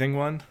the breathing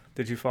one.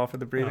 Did you fall for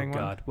the breathing one?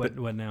 Oh God,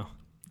 what now?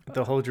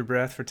 The hold your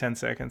breath for 10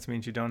 seconds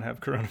means you don't have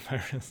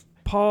coronavirus.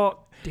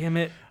 Paul, damn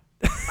it.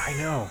 I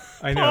know.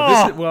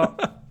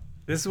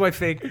 This is why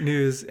fake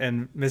news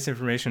and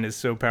misinformation is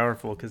so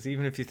powerful, because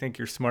even if you think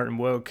you're smart and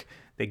woke,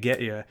 they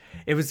get you.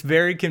 It was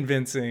very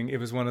convincing. It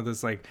was one of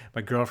those, like,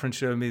 my girlfriend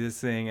showed me this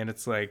thing, and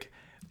it's like,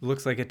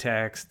 looks like a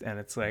text, and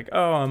it's like,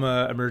 oh, I'm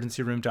a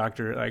emergency room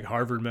doctor at like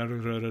Harvard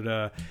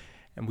Medical,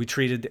 and we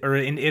treated, or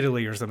in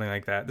Italy or something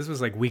like that. This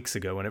was like weeks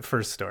ago when it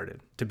first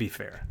started, to be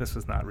fair. This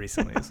was not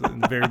recently. This was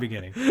in the very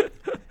beginning.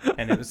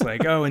 And it was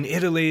like, oh, in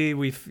Italy,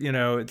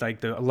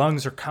 like the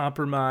lungs are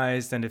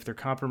compromised. And if they're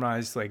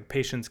compromised, like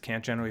patients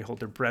can't generally hold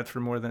their breath for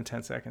more than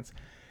 10 seconds.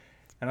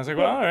 And I was like,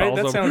 well, all right,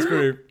 that sounds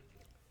pretty.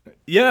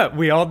 Yeah,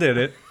 we all did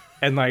it.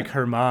 And like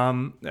her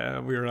mom,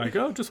 we were like,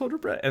 oh, just hold her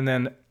breath. And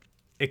then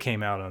it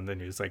came out on the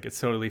news. Like, it's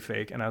totally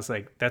fake. And I was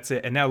like, that's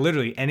it. And now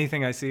literally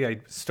anything I see,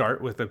 I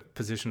start with a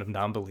position of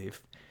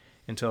non-belief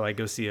until I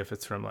go see if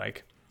it's from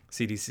like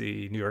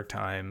CDC, New York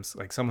Times,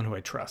 like someone who I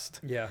trust.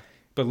 Yeah.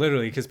 But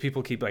literally, because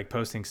people keep like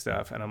posting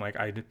stuff, and I'm like,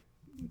 I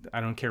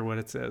don't care what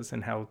it says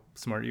and how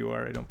smart you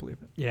are. I don't believe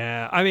it.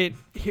 Yeah. I mean,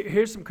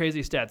 here's some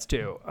crazy stats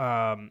too.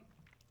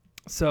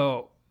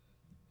 So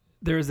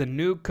there's a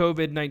new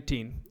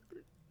COVID-19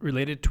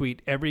 related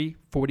tweet every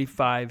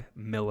 45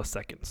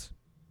 milliseconds.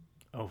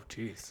 Oh,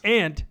 geez.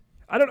 And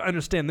I don't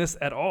understand this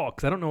at all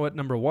because I don't know what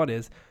number one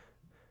is.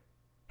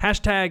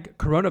 Hashtag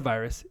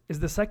coronavirus is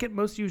the second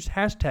most used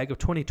hashtag of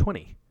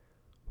 2020.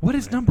 What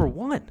is number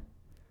one?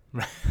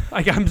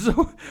 Like, I'm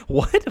so,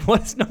 what?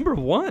 What's number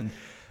one?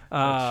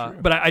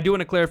 But I do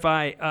want to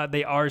clarify,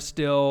 they are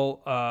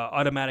still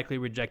automatically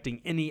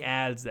rejecting any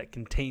ads that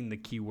contain the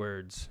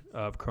keywords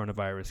of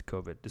coronavirus,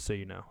 COVID, just so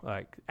you know.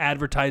 Like,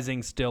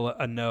 advertising still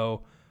a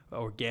no.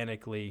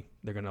 Organically,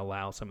 they're going to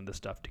allow some of this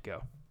stuff to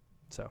go.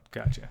 So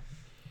Gotcha.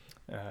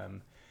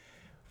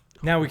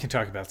 Now we can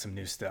talk about some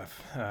new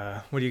stuff.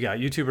 What do you got?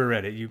 YouTube or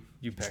Reddit?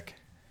 You pick.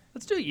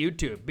 let's do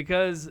YouTube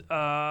because,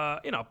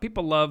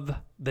 people love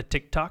the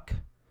TikTok.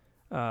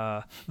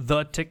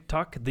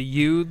 The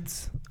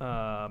youths,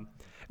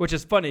 which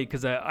is funny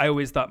because I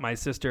always thought my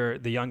sister,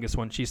 the youngest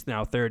one, she's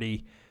now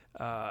 30,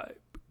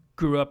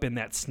 grew up in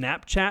that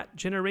Snapchat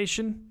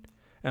generation.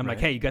 And I'm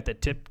like, hey, you got the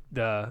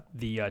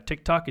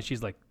TikTok? And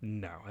she's like,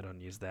 no, I don't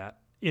use that.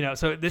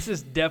 So this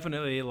is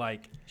definitely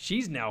like,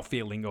 she's now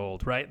feeling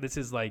old, right? This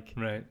is like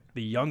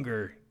the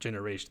younger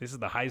generation. This is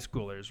the high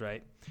schoolers,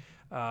 right?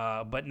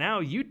 But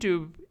now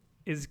YouTube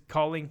is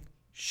calling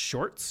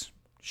shorts,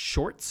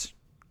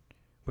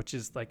 which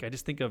is like, I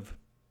just think of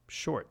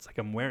shorts, like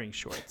I'm wearing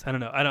shorts. I don't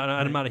know.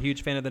 I'm not a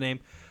huge fan of the name,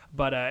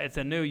 but it's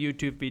a new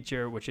YouTube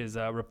feature, which is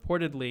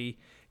reportedly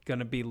going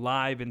to be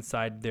live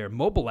inside their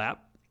mobile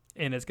app.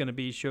 And it's going to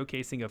be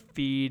showcasing a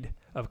feed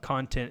of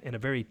content in a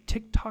very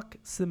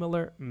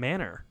TikTok-similar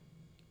manner.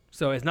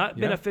 So it's not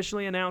been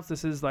officially announced.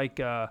 This is like,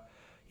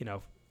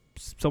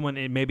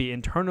 someone maybe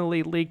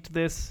internally leaked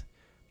this.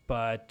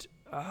 But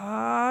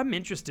I'm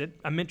interested.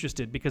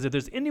 Because if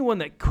there's anyone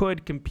that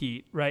could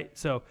compete, right?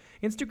 So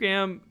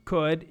Instagram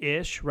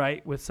could-ish,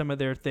 right, with some of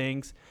their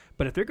things.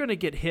 But if they're going to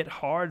get hit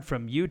hard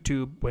from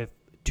YouTube with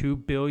 2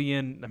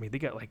 billion, they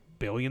got like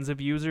billions of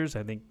users.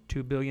 I think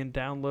 2 billion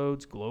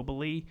downloads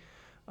globally.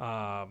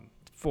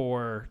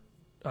 For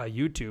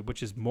YouTube,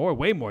 which is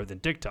way more than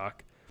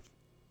TikTok.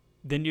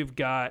 Then you've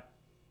got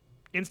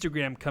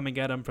Instagram coming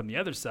at them from the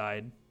other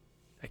side.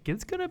 Like,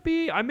 it's gonna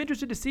be. I'm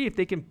interested to see if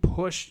they can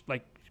push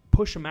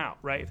them out,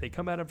 right? If they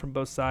come at them from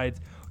both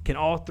sides, can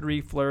all three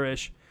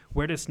flourish?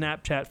 Where does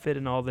Snapchat fit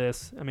in all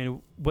this?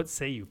 What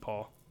say you,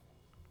 Paul?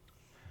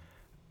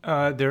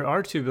 There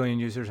are 2 billion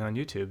users on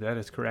YouTube. That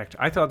is correct.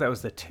 I thought that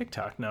was the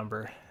TikTok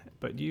number,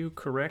 but you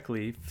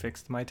correctly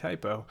fixed my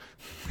typo.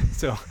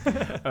 So,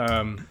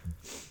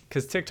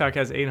 because TikTok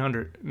has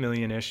 800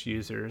 million-ish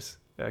users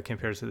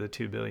compared to the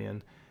 2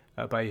 billion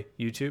by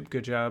YouTube.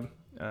 Good job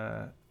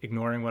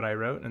ignoring what I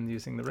wrote and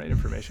using the right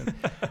information.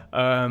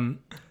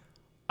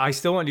 I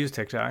still won't use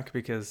TikTok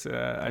because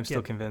I'm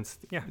still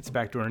convinced it's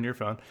backdooring your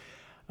phone.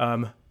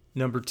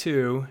 Number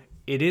two,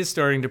 it is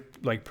starting to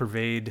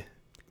pervade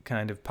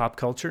kind of pop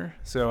culture.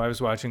 So I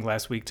was watching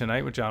Last Week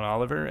Tonight with John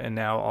Oliver, and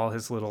now all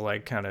his little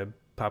kind of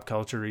pop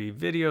culture-y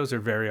videos are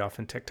very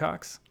often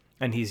TikToks.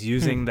 And he's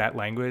using that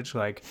language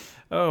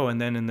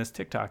and then in this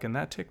TikTok and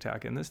that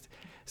TikTok and this.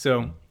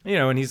 So,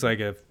 and he's like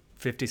a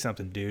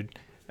 50-something dude.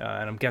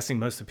 And I'm guessing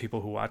most of the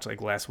people who watch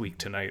Last Week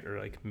Tonight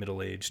are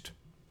middle-aged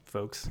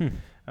folks.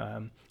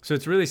 So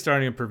it's really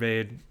starting to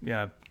pervade,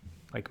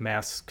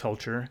 mass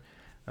culture.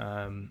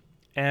 And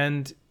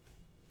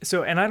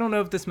I don't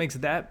know if this makes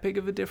that big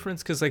of a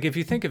difference because if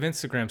you think of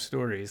Instagram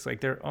stories,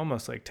 they're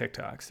almost like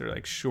TikToks.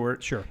 They're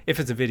short. Sure. If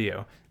it's a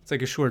video, it's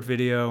a short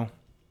video,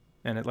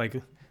 and it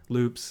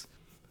loops.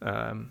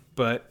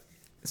 But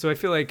so I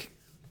feel like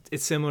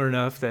it's similar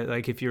enough that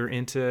if you're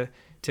into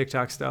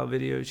TikTok style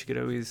videos, you could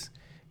always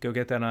go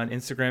get that on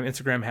Instagram.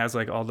 Instagram has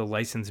all the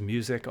licensed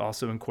music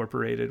also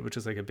incorporated, which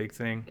is a big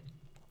thing.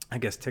 I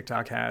guess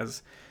TikTok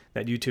has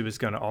that YouTube is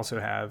going to also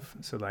have.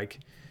 So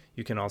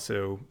you can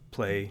also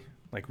play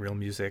real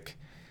music.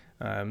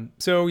 To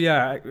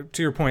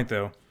your point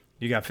though,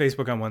 you got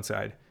Facebook on one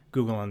side,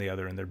 Google on the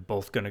other, and they're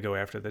both going to go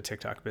after the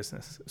TikTok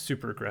business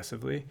super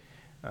aggressively.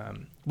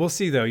 We'll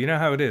see though. You know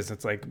how it is.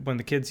 It's when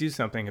the kids use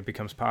something, it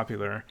becomes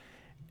popular,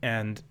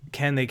 and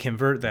can they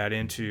convert that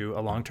into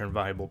a long-term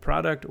viable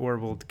product, or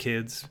will the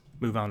kids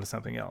move on to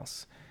something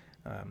else?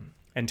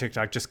 And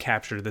TikTok just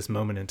captured this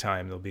moment in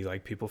time. There'll be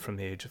people from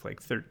the age of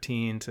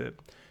 13 to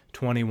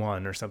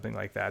 21 or something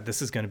like that.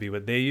 This is going to be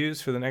what they use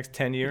for the next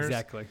 10 years.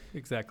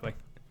 Exactly.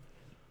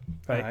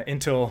 Right.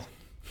 Until,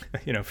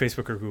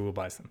 Facebook or Google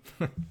buys them.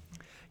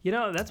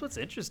 That's what's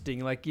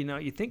interesting.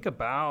 You think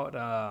about,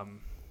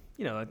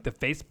 the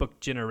Facebook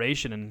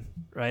generation, and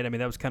right.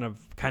 That was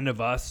kind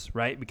of us,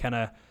 right? We kind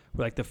of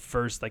were the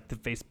first, the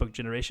Facebook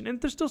generation, and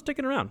they're still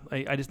sticking around.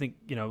 I just think,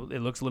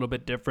 it looks a little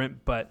bit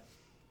different, but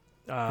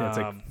Yeah, it's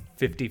like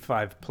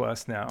 55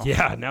 plus now.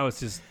 Yeah, now it's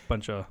just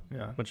bunch of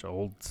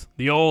olds,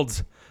 the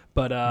olds,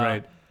 but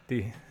right,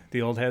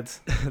 the old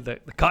heads, the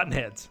cotton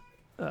heads.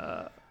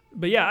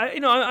 But yeah,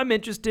 I'm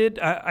interested.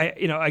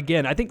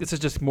 Again, I think this is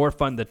just more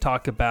fun to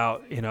talk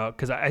about,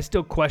 because I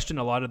still question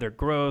a lot of their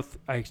growth.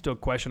 I still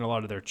question a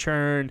lot of their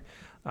churn.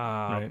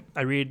 Right.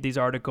 I read these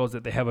articles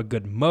that they have a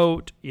good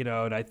moat, and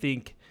I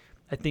think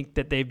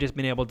that they've just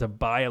been able to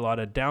buy a lot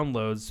of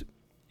downloads,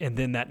 and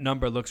then that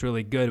number looks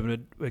really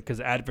good because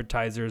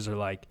advertisers are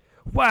like,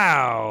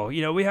 wow,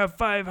 we have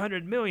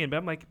 500 million, but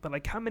I'm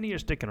like, how many are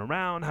sticking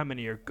around? How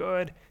many are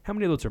good? How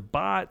many of those are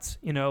bots?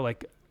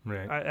 Right.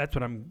 That's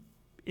what I'm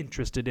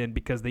interested in,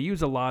 because they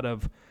use a lot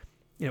of,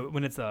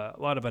 when it's a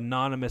lot of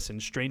anonymous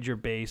and stranger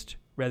based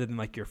rather than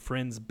like your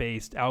friends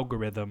based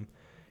algorithm.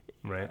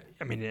 Right.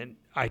 I mean,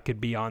 I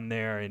could be on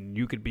there and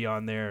you could be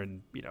on there,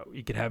 and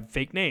you could have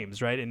fake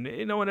names, right? And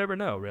no one ever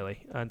know,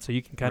 really. And so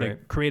you can kind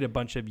of create a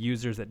bunch of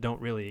users that don't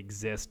really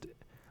exist.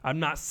 I'm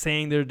not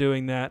saying they're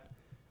doing that.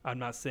 I'm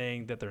not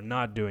saying that they're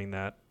not doing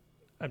that.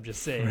 I'm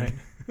just saying. Right.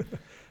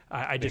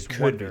 I just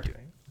wonder.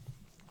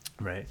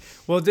 Right.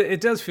 Well,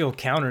 it does feel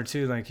counter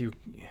too. Like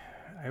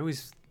I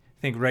always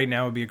think right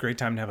now would be a great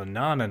time to have a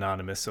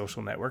non-anonymous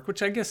social network,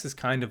 which I guess is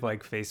kind of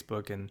like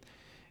Facebook and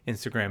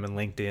Instagram and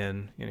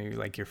LinkedIn.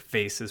 Like your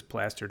face is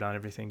plastered on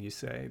everything you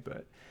say.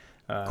 But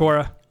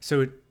Quora.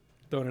 So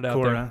throwing it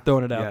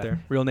out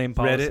there. Real name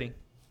policy.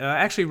 Reddit.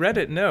 Actually,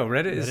 Reddit. No,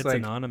 Reddit is like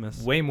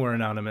anonymous. Way more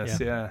anonymous.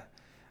 Yeah.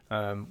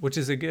 Which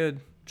is a good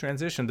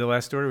transition to the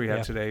last story we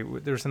have today.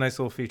 There's a nice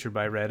little feature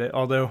by Reddit,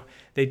 although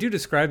they do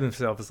describe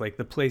themselves as like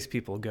the place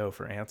people go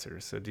for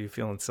answers. So do you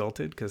feel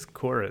insulted? Because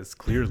Quora is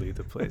clearly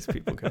the place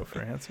people go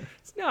for answers.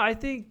 No, I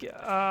think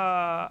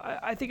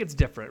it's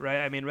different,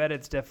 right? I mean,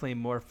 Reddit's definitely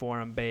more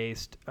forum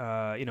based.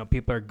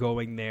 People are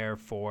going there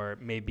for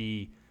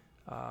maybe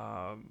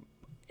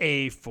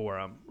a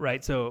forum,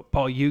 right? So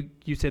Paul, you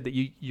said that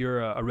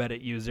you're a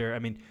Reddit user. I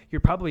mean,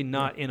 you're probably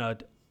not in a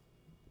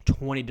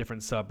 20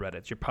 different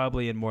subreddits. You're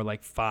probably in more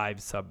like 5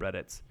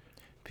 subreddits.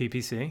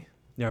 PPC.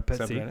 Yeah,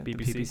 subreddit.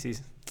 PPC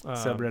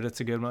subreddit's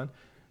a good one.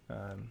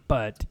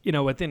 But,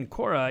 within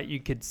Quora, you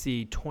could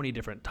see 20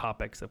 different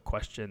topics of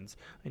questions,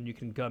 and you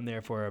can come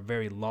there for a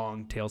very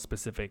long tail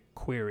specific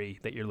query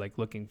that you're like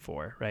looking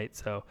for, right?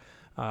 So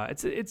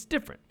it's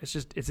different. It's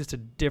just a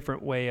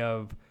different way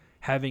of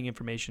having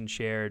information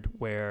shared,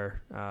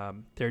 where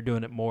they're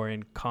doing it more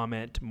in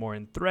comment, more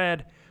in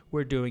thread.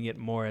 We're doing it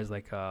more as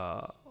like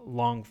a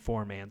long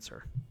form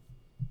answer.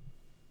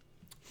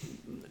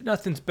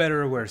 Nothing's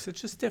better or worse.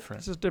 It's just different.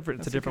 It's just different.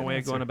 It's a different way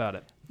of going about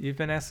it. You've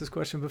been asked this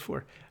question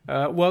before.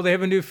 Well, they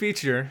have a new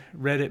feature,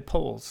 Reddit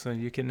polls. So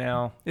you can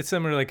now, it's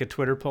similar to like a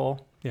Twitter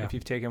poll. Yeah. If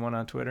you've taken one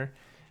on Twitter,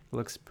 it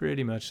looks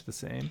pretty much the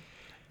same.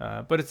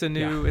 But it's a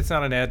new, it's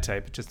not an ad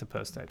type, it's just a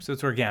post type. So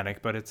it's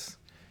organic, but it's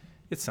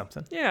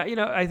something. Yeah,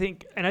 I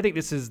think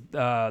this is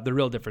the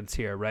real difference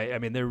here, right? I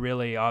mean, they're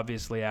really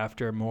obviously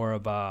after more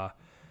of a,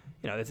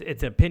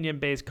 it's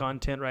opinion-based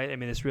content, right? I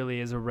mean, this really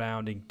is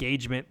around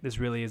engagement. This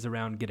really is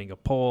around getting a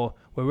poll,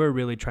 where we're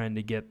really trying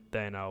to get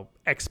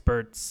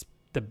experts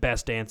the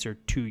best answer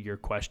to your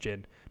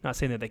question. Not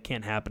saying that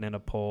can't happen in a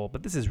poll,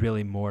 but this is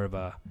really more of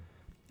an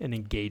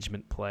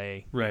engagement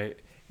play. Right.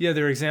 Yeah,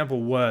 their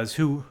example was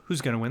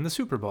who's going to win the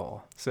Super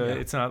Bowl. So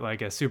it's not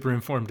like a super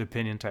informed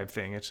opinion type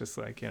thing. It's just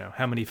like,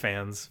 how many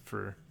fans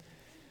for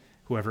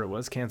whoever it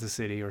was, Kansas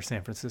City or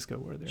San Francisco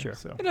were there. Sure.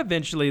 So. And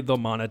eventually they'll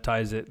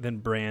monetize it. Then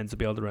brands will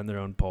be able to run their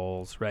own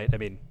polls, right? I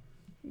mean,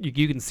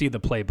 you can see the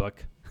playbook.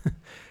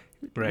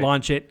 Right.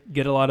 Launch it,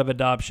 get a lot of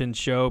adoption,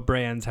 show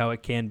brands how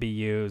it can be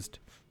used,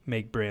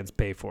 make brands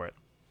pay for it,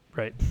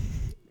 right?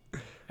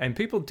 And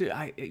people do.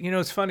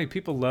 It's funny.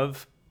 People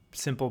love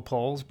simple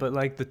polls, but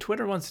like the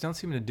Twitter ones don't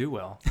seem to do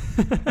well.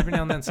 Every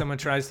now and then someone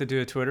tries to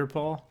do a Twitter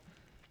poll.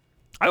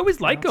 I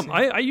always like them.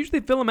 I usually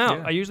fill them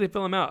out.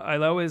 I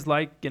always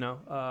like,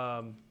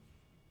 I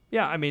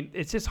mean,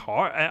 it's just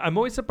hard. I'm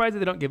always surprised that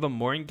they don't give them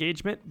more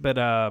engagement. But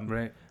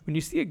right. When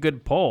you see a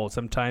good poll,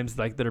 sometimes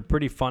like that are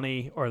pretty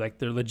funny, or like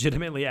they're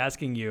legitimately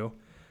asking you,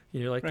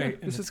 you're like,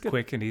 right. This is good.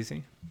 Quick and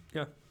easy.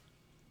 Yeah.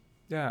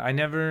 Yeah,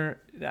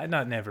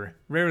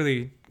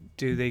 rarely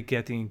do they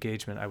get the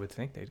engagement I would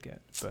think they'd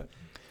get. But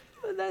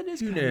that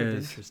is kind of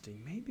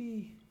interesting.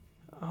 Maybe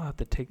I'll have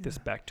to take this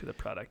back to the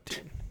product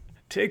team.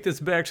 Take this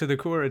back to the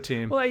Quora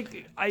team.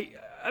 Like, I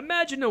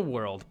imagine a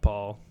world,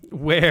 Paul,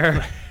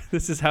 where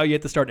this is how you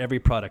have to start every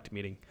product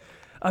meeting.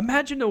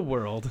 Imagine a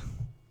world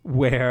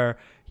where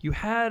you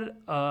had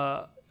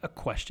a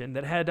question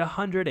that had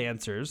 100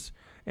 answers,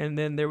 and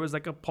then there was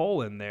like a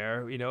poll in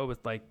there,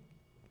 with like,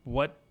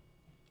 what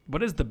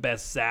is the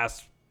best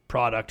SaaS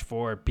product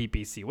for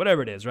PPC,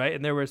 whatever it is, right?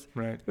 And there was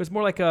it was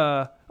more like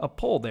a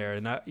poll there,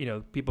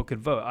 and people could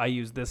vote. I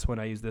use this one.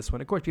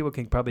 Of course, people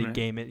can probably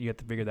game it. You have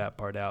to figure that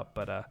part out,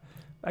 but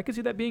I could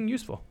see that being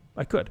useful.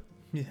 I could.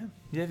 Yeah.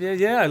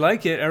 I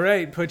like it. All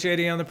right, put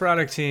JD on the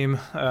product team.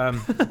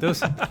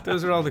 Those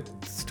are all the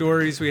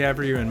stories we have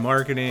for you in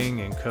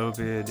marketing and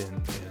COVID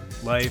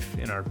and life,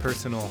 in our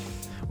personal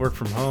work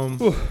from home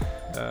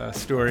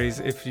stories.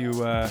 If you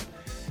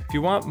If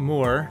you want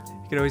more,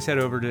 you can always head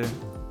over to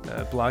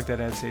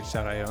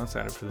blog.adstage.io and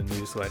sign up for the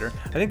newsletter.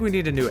 I think we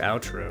need a new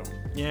outro.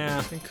 Yeah.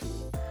 I think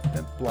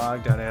that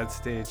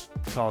blog.adstage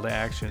call to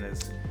action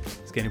is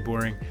getting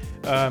boring.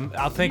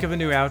 I'll think of a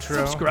new outro.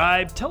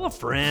 Subscribe. Tell a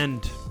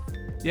friend.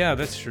 Yeah,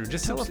 that's true.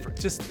 Just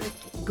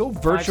Go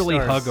virtually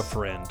 5 stars. hug a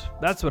friend.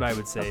 That's what I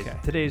would say. Okay.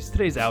 Today's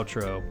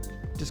outro.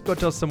 Just go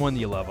tell someone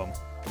you love them.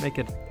 Make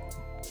it,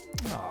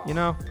 you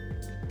know?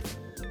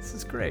 This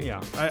is great.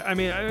 Yeah. I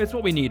mean, it's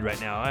what we need right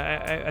now.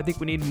 I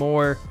think we need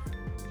more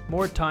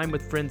time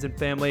with friends and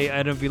family. I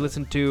don't know if you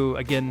listen to,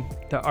 again,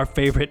 our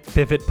favorite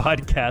Pivot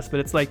podcast, but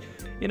it's like,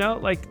 you know,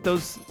 like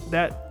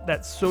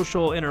that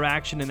social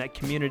interaction and that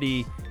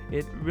community,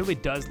 it really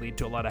does lead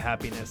to a lot of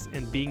happiness,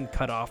 and being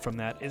cut off from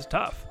that is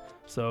tough.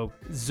 So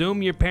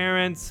Zoom your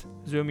parents,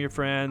 Zoom your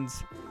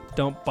friends,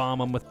 don't bomb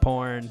them with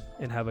porn,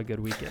 and have a good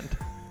weekend.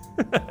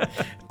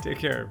 Take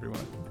care,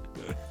 everyone.